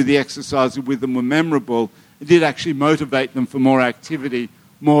robots do the exercises with them were memorable. It did actually motivate them for more activity,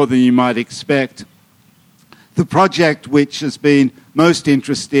 more than you might expect. The project which has been most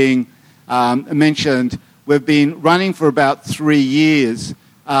interesting, mentioned, we've been running for about 3 years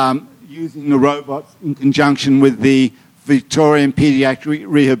using the robots in conjunction with the Victorian Paediatric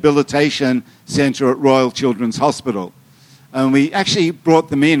Rehabilitation Centre at Royal Children's Hospital. And we actually brought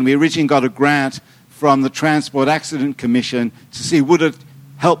them in. We originally got a grant from the Transport Accident Commission to see would it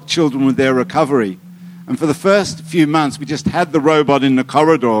help children with their recovery. And for the first few months, we just had the robot in the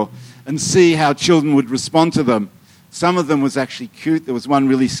corridor and see how children would respond to them. Some of them was actually cute. There was one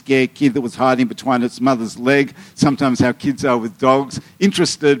really scared kid that was hiding between its mother's leg. Sometimes how kids are with dogs,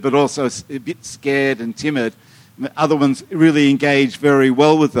 interested but also a bit scared and timid. Other ones really engaged very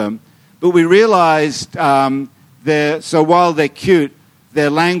well with them. But we realized so while they're cute, their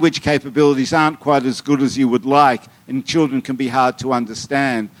language capabilities aren't quite as good as you would like, and children can be hard to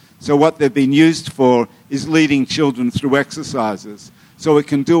understand. So what they've been used for is leading children through exercises. So it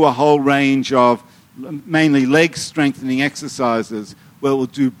can do a whole range of mainly leg strengthening exercises where it will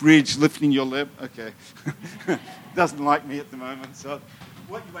do bridge, lifting your leg. Okay. Doesn't like me at the moment, so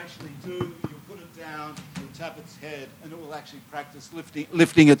what you actually do, you put it down, you tap its head, and it will actually practice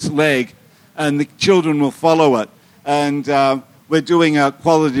lifting its leg, and the children will follow it. And we're doing a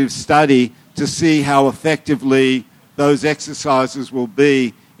qualitative study to see how effectively those exercises will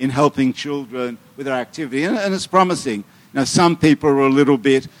be in helping children with their activity. And it's promising. Now, some people are a little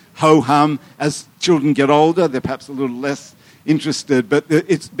bit ho-hum. As children get older, they're perhaps a little less interested, but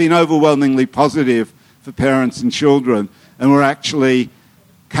it's been overwhelmingly positive for parents and children. And we're actually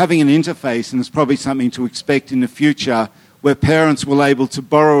having an interface, and it's probably something to expect in the future, where parents will be able to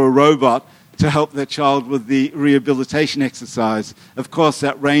borrow a robot to help their child with the rehabilitation exercise. Of course,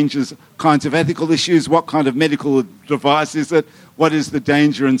 that ranges kinds of ethical issues. What kind of medical device is it? What is the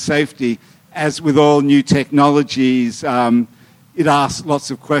danger and safety? As with all new technologies, it asks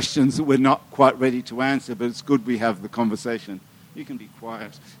lots of questions that we're not quite ready to answer, but it's good we have the conversation. You can be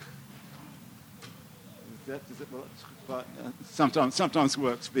quiet. Sometimes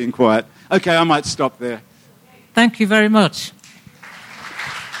works being quiet. Okay, I might stop there. Thank you very much.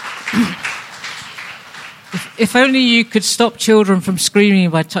 If only you could stop children from screaming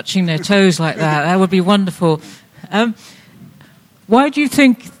by touching their toes like that, that would be wonderful. Why do you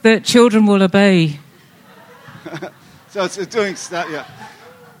think that children will obey? So it's doing stuff, yeah.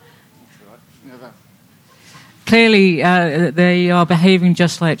 Clearly, they are behaving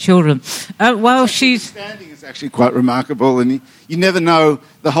just like children. While she's standing is actually quite remarkable, and you never know.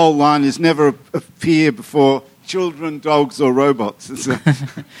 The whole line is never appear before children, dogs, or robots.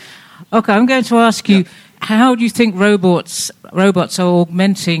 Okay, I'm going to ask you, how do you think robots are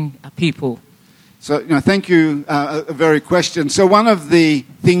augmenting people? So, thank you. A very question. So, one of the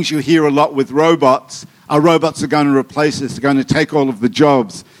things you hear a lot with robots are robots are going to replace us. They're going to take all of the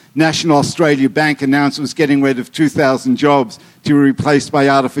jobs. National Australia Bank announced it was getting rid of 2,000 jobs to be replaced by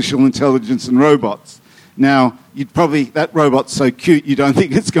artificial intelligence and robots. Now, that robot's so cute, you don't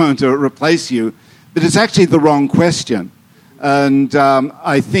think it's going to replace you, but it's actually the wrong question. And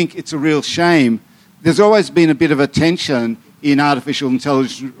I think it's a real shame. There's always been a bit of a tension in artificial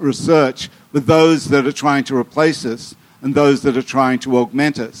intelligence research with those that are trying to replace us and those that are trying to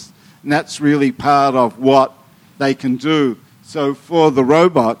augment us. And that's really part of what they can do. So for the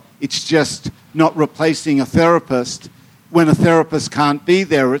robot, it's just not replacing a therapist. When a therapist can't be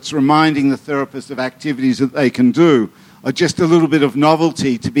there, it's reminding the therapist of activities that they can do, or just a little bit of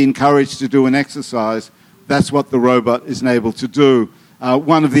novelty to be encouraged to do an exercise. That's what the robot is able to do.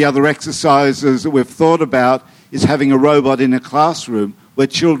 One of the other exercises that we've thought about is having a robot in a classroom where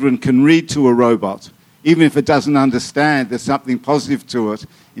children can read to a robot. Even if it doesn't understand, there's something positive to it.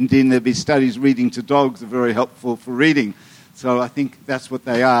 Indeed, there'll be studies reading to dogs are very helpful for reading. So I think that's what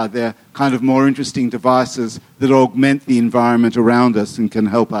they are. They're kind of more interesting devices that augment the environment around us and can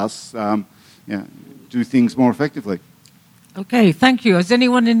help us do things more effectively. Okay, thank you. Does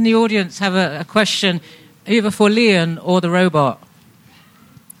anyone in the audience have a question, either for Leon or the robot?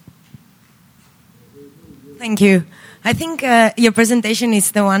 Thank you. I think your presentation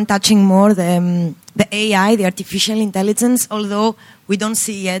is the one touching more the AI, the artificial intelligence, although we don't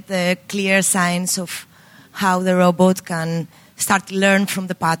see yet the clear signs of how the robot can start to learn from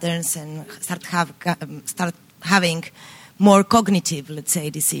the patterns and start having more cognitive, let's say,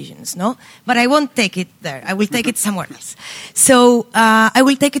 decisions, no? But I won't take it there. I will take it somewhere else. So I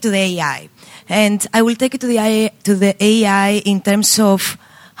will take it to the AI. And I will take it to the AI in terms of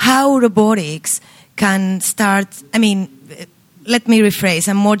how robotics can start, let me rephrase,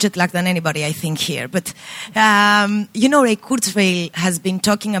 I'm more jet lagged than anybody, I think, here. But, Ray Kurzweil has been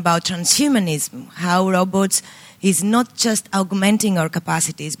talking about transhumanism, how robots is not just augmenting our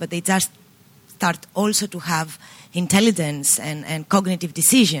capacities, but they just start also to have intelligence and cognitive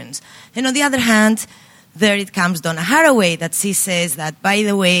decisions. And on the other hand, there it comes Donna Haraway that she says that, by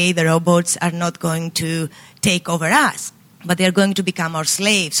the way, the robots are not going to take over us, but they're going to become our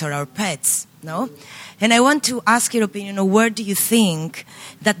slaves or our pets, no? And I want to ask your opinion, where do you think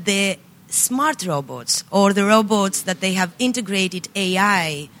that the smart robots or the robots that they have integrated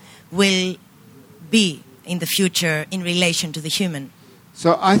AI will be in the future in relation to the human?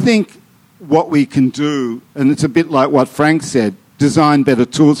 So I think what we can do, and it's a bit like what Frank said, design better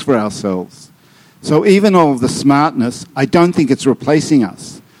tools for ourselves. So even all of the smartness, I don't think it's replacing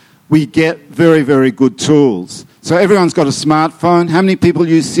us. We get very, very good tools. So everyone's got a smartphone. How many people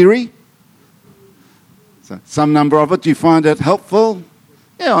use Siri? So some number of it. Do you find it helpful?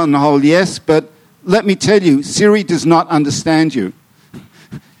 Yeah, on the whole, yes. But let me tell you, Siri does not understand you.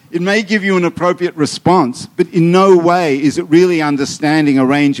 It may give you an appropriate response, but in no way is it really understanding a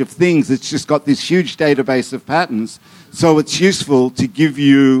range of things. It's just got this huge database of patterns. So it's useful to give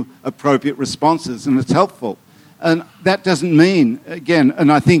you appropriate responses, and it's helpful. And that doesn't mean, again,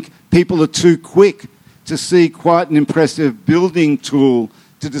 and I think people are too quick to see quite an impressive building tool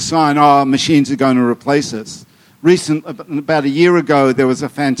to decide, machines are going to replace us. About a year ago, there was a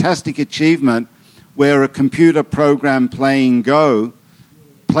fantastic achievement where a computer program playing Go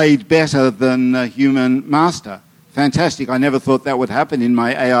played better than a human master. Fantastic. I never thought that would happen in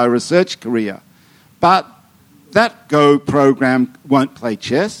my AI research career. But that Go program won't play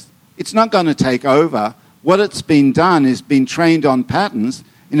chess. It's not going to take over. What it's been done is been trained on patterns,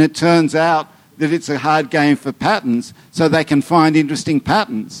 and it turns out that it's a hard game for patterns, so they can find interesting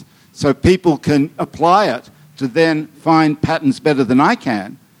patterns. So people can apply it to then find patterns better than I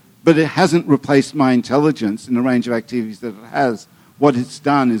can, but it hasn't replaced my intelligence in a range of activities that it has. What it's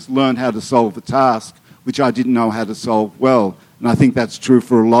done is learn how to solve a task which I didn't know how to solve well, and I think that's true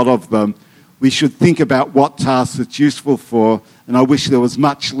for a lot of them. We should think about what tasks it's useful for, and I wish there was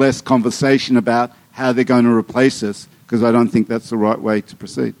much less conversation about how they're going to replace us, because I don't think that's the right way to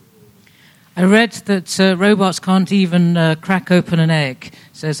proceed. I read that robots can't even crack open an egg,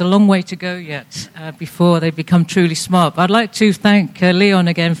 so there's a long way to go yet before they become truly smart. But I'd like to thank Leon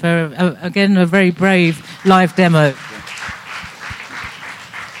again for, a very brave live demo.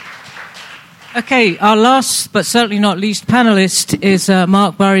 Okay, our last but certainly not least panellist is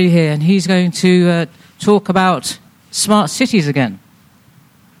Mark Burry here, and he's going to talk about smart cities again.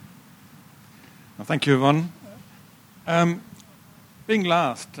 Well, thank you, Yvonne. Being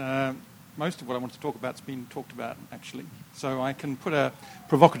last, most of what I want to talk about has been talked about, actually. So I can put a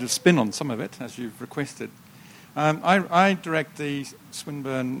provocative spin on some of it, as you've requested. I direct the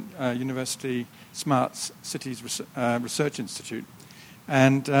Swinburne University Smart Cities Research Institute.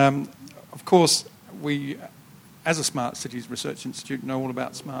 And, of course, we, as a Smart Cities Research Institute, know all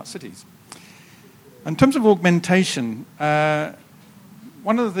about smart cities. In terms of augmentation,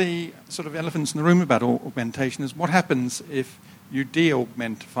 one of the sort of elephants in the room about augmentation is what happens if you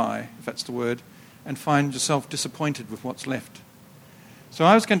de-augmentify, if that's the word, and find yourself disappointed with what's left. So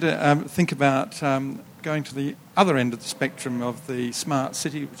I was going to think about going to the other end of the spectrum of the smart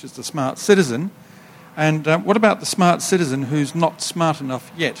city, which is the smart citizen. And what about the smart citizen who's not smart enough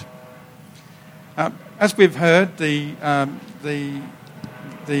yet? As we've heard,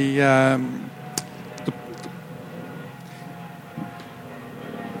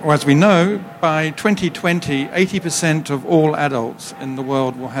 or as we know, by 2020, 80% of all adults in the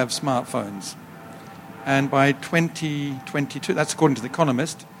world will have smartphones. And by 2022, that's according to The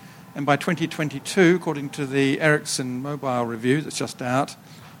Economist, and by 2022, according to the Ericsson Mobile Review that's just out,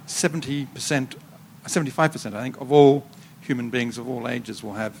 75%, I think, of all human beings of all ages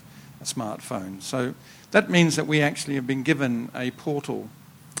will have a smartphone. So that means that we actually have been given a portal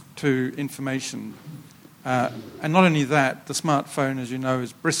to information. And not only that, the smartphone, as you know,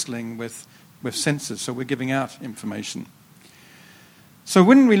 is bristling with sensors, so we're giving out information. So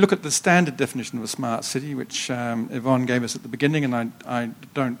when we look at the standard definition of a smart city, which Yvonne gave us at the beginning, and I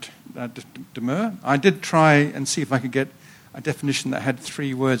don't demur, I did try and see if I could get a definition that had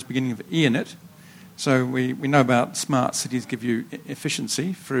 3 words beginning with E in it. So we know about smart cities give you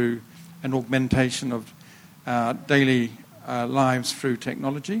efficiency through an augmentation of daily lives through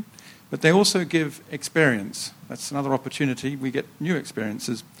technology. But they also give experience. That's another opportunity. We get new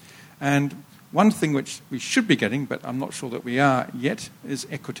experiences. And one thing which we should be getting, but I'm not sure that we are yet, is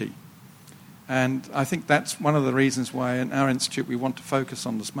equity. And I think that's one of the reasons why in our institute we want to focus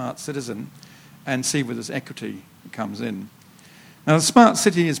on the smart citizen and see where this equity comes in. Now, the smart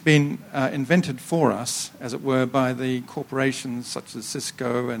city has been invented for us, as it were, by the corporations such as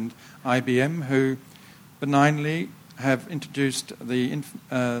Cisco and IBM, who benignly have introduced the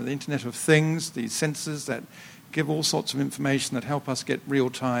Internet of Things, these sensors that give all sorts of information that help us get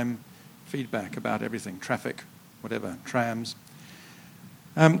real-time feedback about everything, traffic, whatever, trams.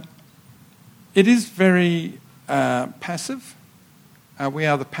 It is very passive. We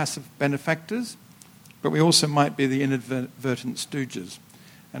are the passive benefactors, but we also might be the inadvertent stooges.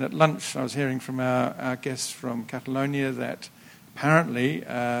 And at lunch, I was hearing from our guests from Catalonia that apparently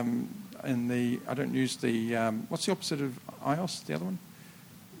I don't use the, what's the opposite of iOS, the other one?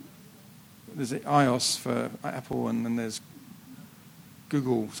 There's the iOS for Apple, and then there's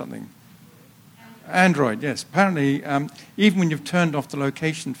Google something. Android, yes. Apparently, even when you've turned off the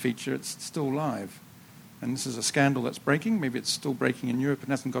location feature, it's still live. And this is a scandal that's breaking. Maybe it's still breaking in Europe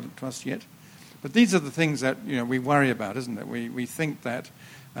and hasn't got it to us yet. But these are the things that we worry about, isn't it? We think that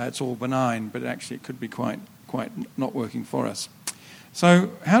it's all benign, but actually it could be quite not working for us.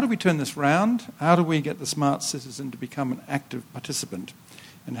 So how do we turn this round? How do we get the smart citizen to become an active participant?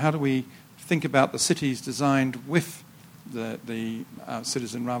 And how do we think about the cities designed with the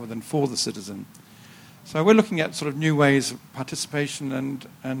citizen rather than for the citizen? So we're looking at sort of new ways of participation, and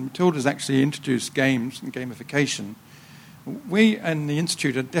Matilda's actually introduced games and gamification. We in the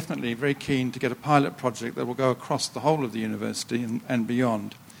Institute are definitely very keen to get a pilot project that will go across the whole of the university and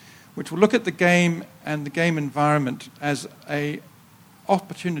beyond, which will look at the game and the game environment as an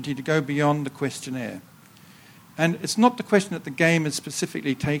opportunity to go beyond the questionnaire. And it's not the question that the game is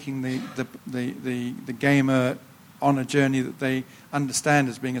specifically taking the gamer on a journey that they understand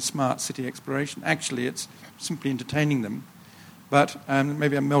as being a smart city exploration. Actually, it's simply entertaining them. But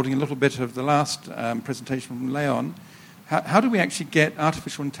maybe I'm melding a little bit of the last presentation from Leon. How do we actually get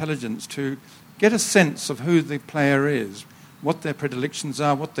artificial intelligence to get a sense of who the player is, what their predilections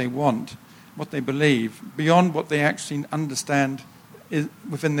are, what they want, what they believe, beyond what they actually understand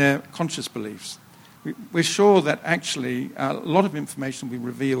within their conscious beliefs? We're sure that actually a lot of information will be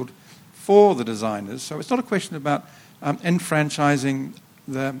revealed for the designers. So it's not a question about enfranchising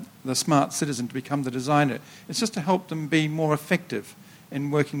the smart citizen to become the designer. It's just to help them be more effective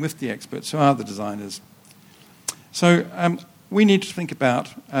in working with the experts who are the designers. So we need to think about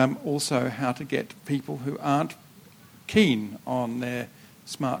also how to get people who aren't keen on their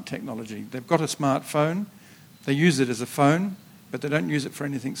smart technology. They've got a smartphone, they use it as a phone, but they don't use it for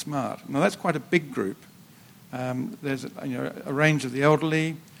anything smart. Now that's quite a big group. There's a range of the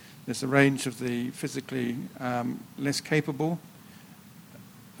elderly, there's a range of the physically less capable,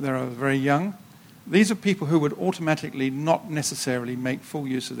 there are very young. These are people who would automatically not necessarily make full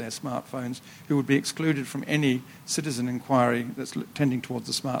use of their smartphones, who would be excluded from any citizen inquiry that's tending towards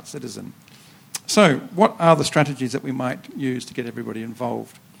the smart citizen. So what are the strategies that we might use to get everybody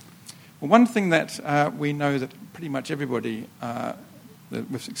involved? Well, one thing that we know that pretty much everybody,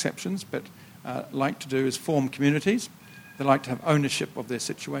 with exceptions, but like to do is form communities. They like to have ownership of their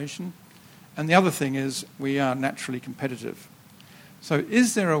situation. And the other thing is we are naturally competitive. So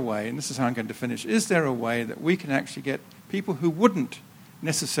is there a way, and this is how I'm going to finish, is there a way that we can actually get people who wouldn't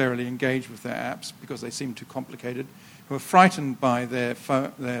necessarily engage with their apps because they seem too complicated, who are frightened by their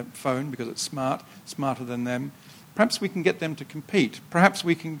phone because it's smarter than them, perhaps we can get them to compete. Perhaps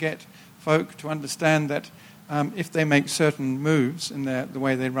we can get folk to understand that if they make certain moves in the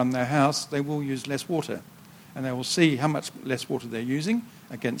way they run their house, they will use less water. And they will see how much less water they're using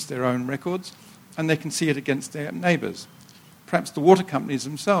against their own records, and they can see it against their neighbours. Perhaps the water companies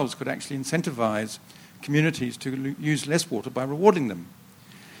themselves could actually incentivise communities to use less water by rewarding them.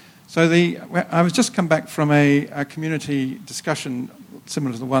 So I was just come back from a community discussion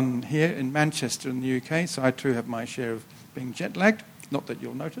similar to the one here in Manchester in the UK, so I too have my share of being jet-lagged, not that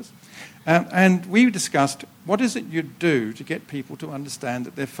you'll notice. And we discussed what is it you'd do to get people to understand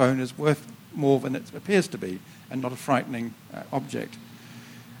that their phone is worth more than it appears to be and not a frightening object.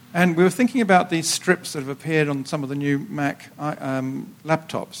 And we were thinking about these strips that have appeared on some of the new Mac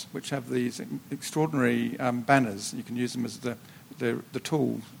laptops, which have these extraordinary banners. You can use them as the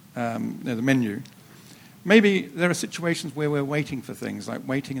tool, the menu. Maybe there are situations where we're waiting for things, like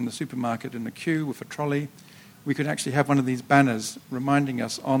waiting in the supermarket in a queue with a trolley. We could actually have one of these banners reminding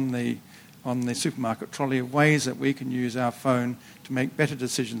us on the supermarket trolley of ways that we can use our phone to make better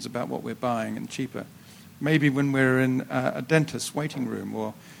decisions about what we're buying and cheaper. Maybe when we're in a dentist's waiting room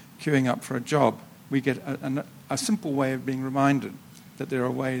or queuing up for a job, we get a simple way of being reminded that there are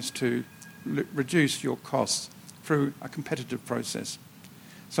ways to reduce your costs through a competitive process.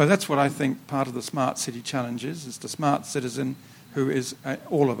 So that's what I think part of the Smart City Challenge is the smart citizen who is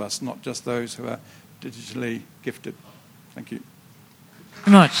all of us, not just those who are digitally gifted. Thank you.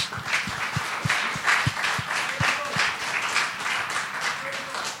 Very much.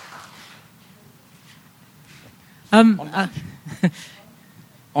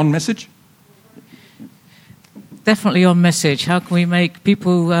 On message? Definitely on message. How can we make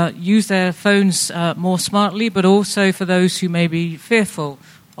people use their phones more smartly, but also for those who may be fearful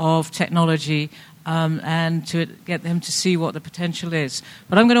of technology and to get them to see what the potential is?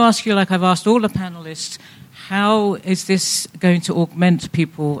 But I'm going to ask you, like I've asked all the panelists, how is this going to augment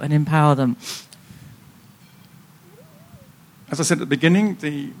people and empower them? As I said at the beginning,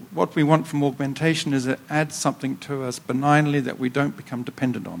 what we want from augmentation is it adds something to us benignly that we don't become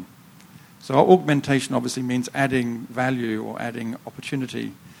dependent on. So augmentation obviously means adding value or adding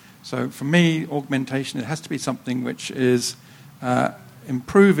opportunity. So for me, augmentation, it has to be something which is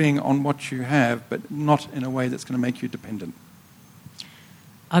improving on what you have, but not in a way that's going to make you dependent.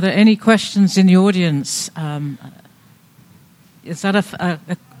 Are there any questions in the audience? Is that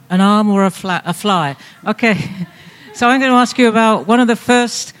an arm or a fly? Okay. So I'm going to ask you about one of the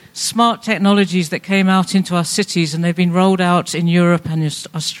first smart technologies that came out into our cities, and they've been rolled out in Europe and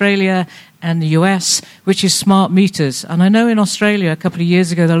Australia and the US, which is smart meters. And I know in Australia a couple of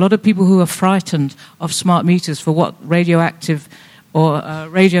years ago, there are a lot of people who are frightened of smart meters for what radioactive or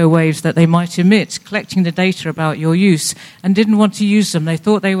radio waves that they might emit, collecting the data about your use, and didn't want to use them. They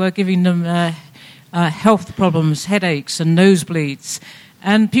thought they were giving them health problems, headaches and nosebleeds.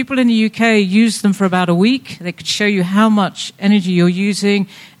 And people in the UK used them for about a week. They could show you how much energy you're using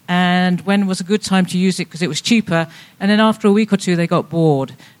and when was a good time to use it because it was cheaper. And then after a week or two, they got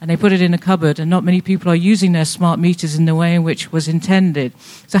bored and they put it in a cupboard, and not many people are using their smart meters in the way in which was intended.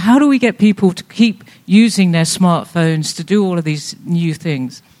 So how do we get people to keep using their smartphones to do all of these new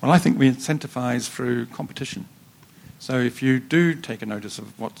things? Well, I think we incentivize through competition. So if you do take a notice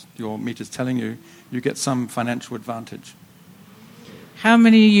of what your meter's telling you, you get some financial advantage. How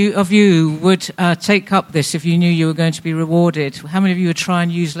many of you would take up this if you knew you were going to be rewarded? How many of you would try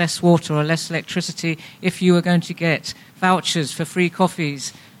and use less water or less electricity if you were going to get vouchers for free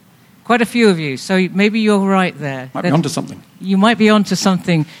coffees? Quite a few of you, so maybe you're right there. Might be onto something. You might be onto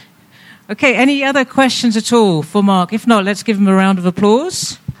something. Okay, any other questions at all for Mark? If not, let's give him a round of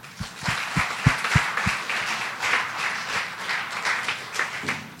applause.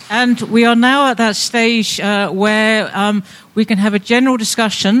 And we are now at that stage where we can have a general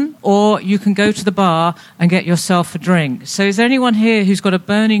discussion, or you can go to the bar and get yourself a drink. So is there anyone here who's got a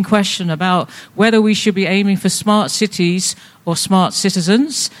burning question about whether we should be aiming for smart cities or smart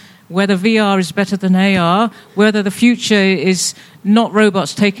citizens, whether VR is better than AR, whether the future is not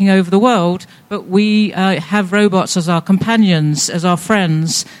robots taking over the world, but we have robots as our companions, as our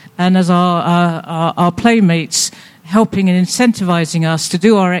friends, and as our playmates, helping and incentivizing us to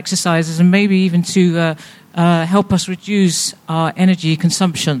do our exercises and maybe even to help us reduce our energy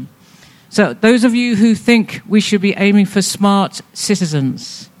consumption. So those of you who think we should be aiming for smart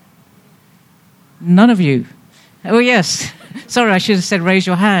citizens. None of you. Oh, yes. Sorry, I should have said raise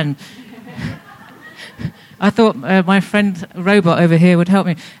your hand. I thought my friend Robot over here would help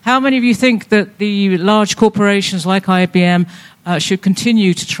me. How many of you think that the large corporations like IBM should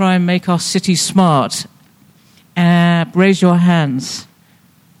continue to try and make our cities smart? Raise your hands.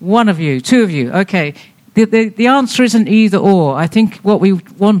 One of you, two of you. Okay. The answer isn't either or. I think what we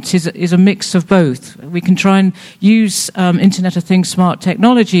want is a mix of both. We can try and use Internet of Things smart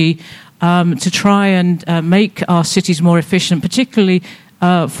technology to try and make our cities more efficient, particularly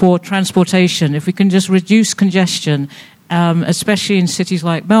for transportation. If we can just reduce congestion, especially in cities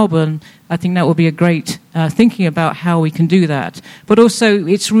like Melbourne, I think that will be a great thinking about how we can do that. But also,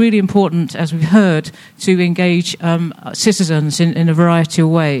 it's really important, as we've heard, to engage citizens in a variety of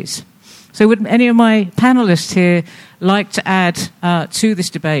ways. So would any of my panelists here like to add to this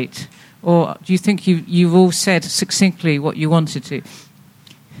debate? Or do you think you've all said succinctly what you wanted to?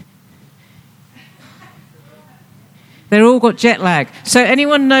 They've all got jet lag. So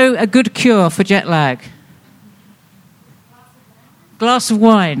anyone know a good cure for jet lag? Glass of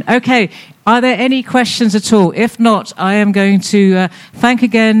wine. Okay. Are there any questions at all? If not, I am going to thank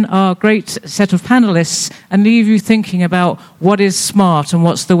again our great set of panelists and leave you thinking about what is smart and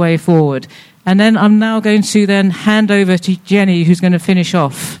what's the way forward. And then I'm now going to then hand over to Jenny, who's going to finish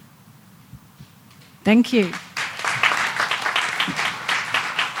off. Thank you.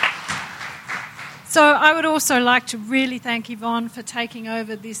 So I would also like to really thank Yvonne for taking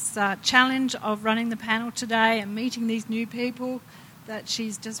over this challenge of running the panel today and meeting these new people that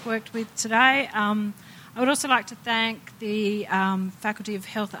she's just worked with today. I would also like to thank the Faculty of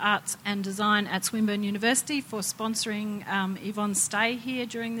Health, Arts and Design at Swinburne University for sponsoring Yvonne's stay here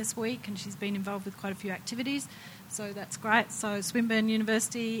during this week, and she's been involved with quite a few activities, so that's great. So Swinburne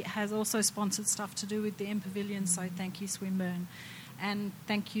University has also sponsored stuff to do with the M Pavilion, so thank you, Swinburne. And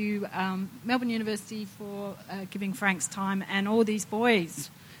thank you, Melbourne University, for giving Frank's time and all these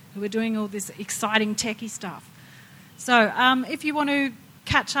boys who are doing all this exciting techie stuff. So if you want to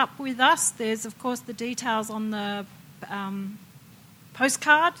catch up with us, there's, of course, the details on the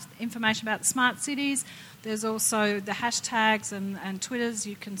postcard, information about the smart cities. There's also the hashtags and Twitters.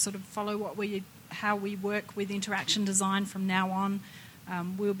 You can sort of follow how we work with interaction design from now on.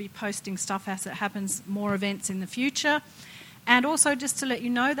 We'll be posting stuff as it happens, more events in the future. And also just to let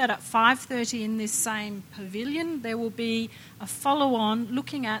you know that at 5:30 in this same pavilion, there will be a follow-on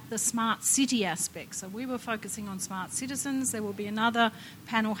looking at the smart city aspect. So we were focusing on smart citizens. There will be another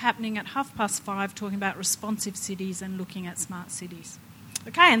panel happening at 5:30 talking about responsive cities and looking at smart cities.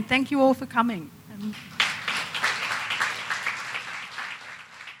 Okay, and thank you all for coming.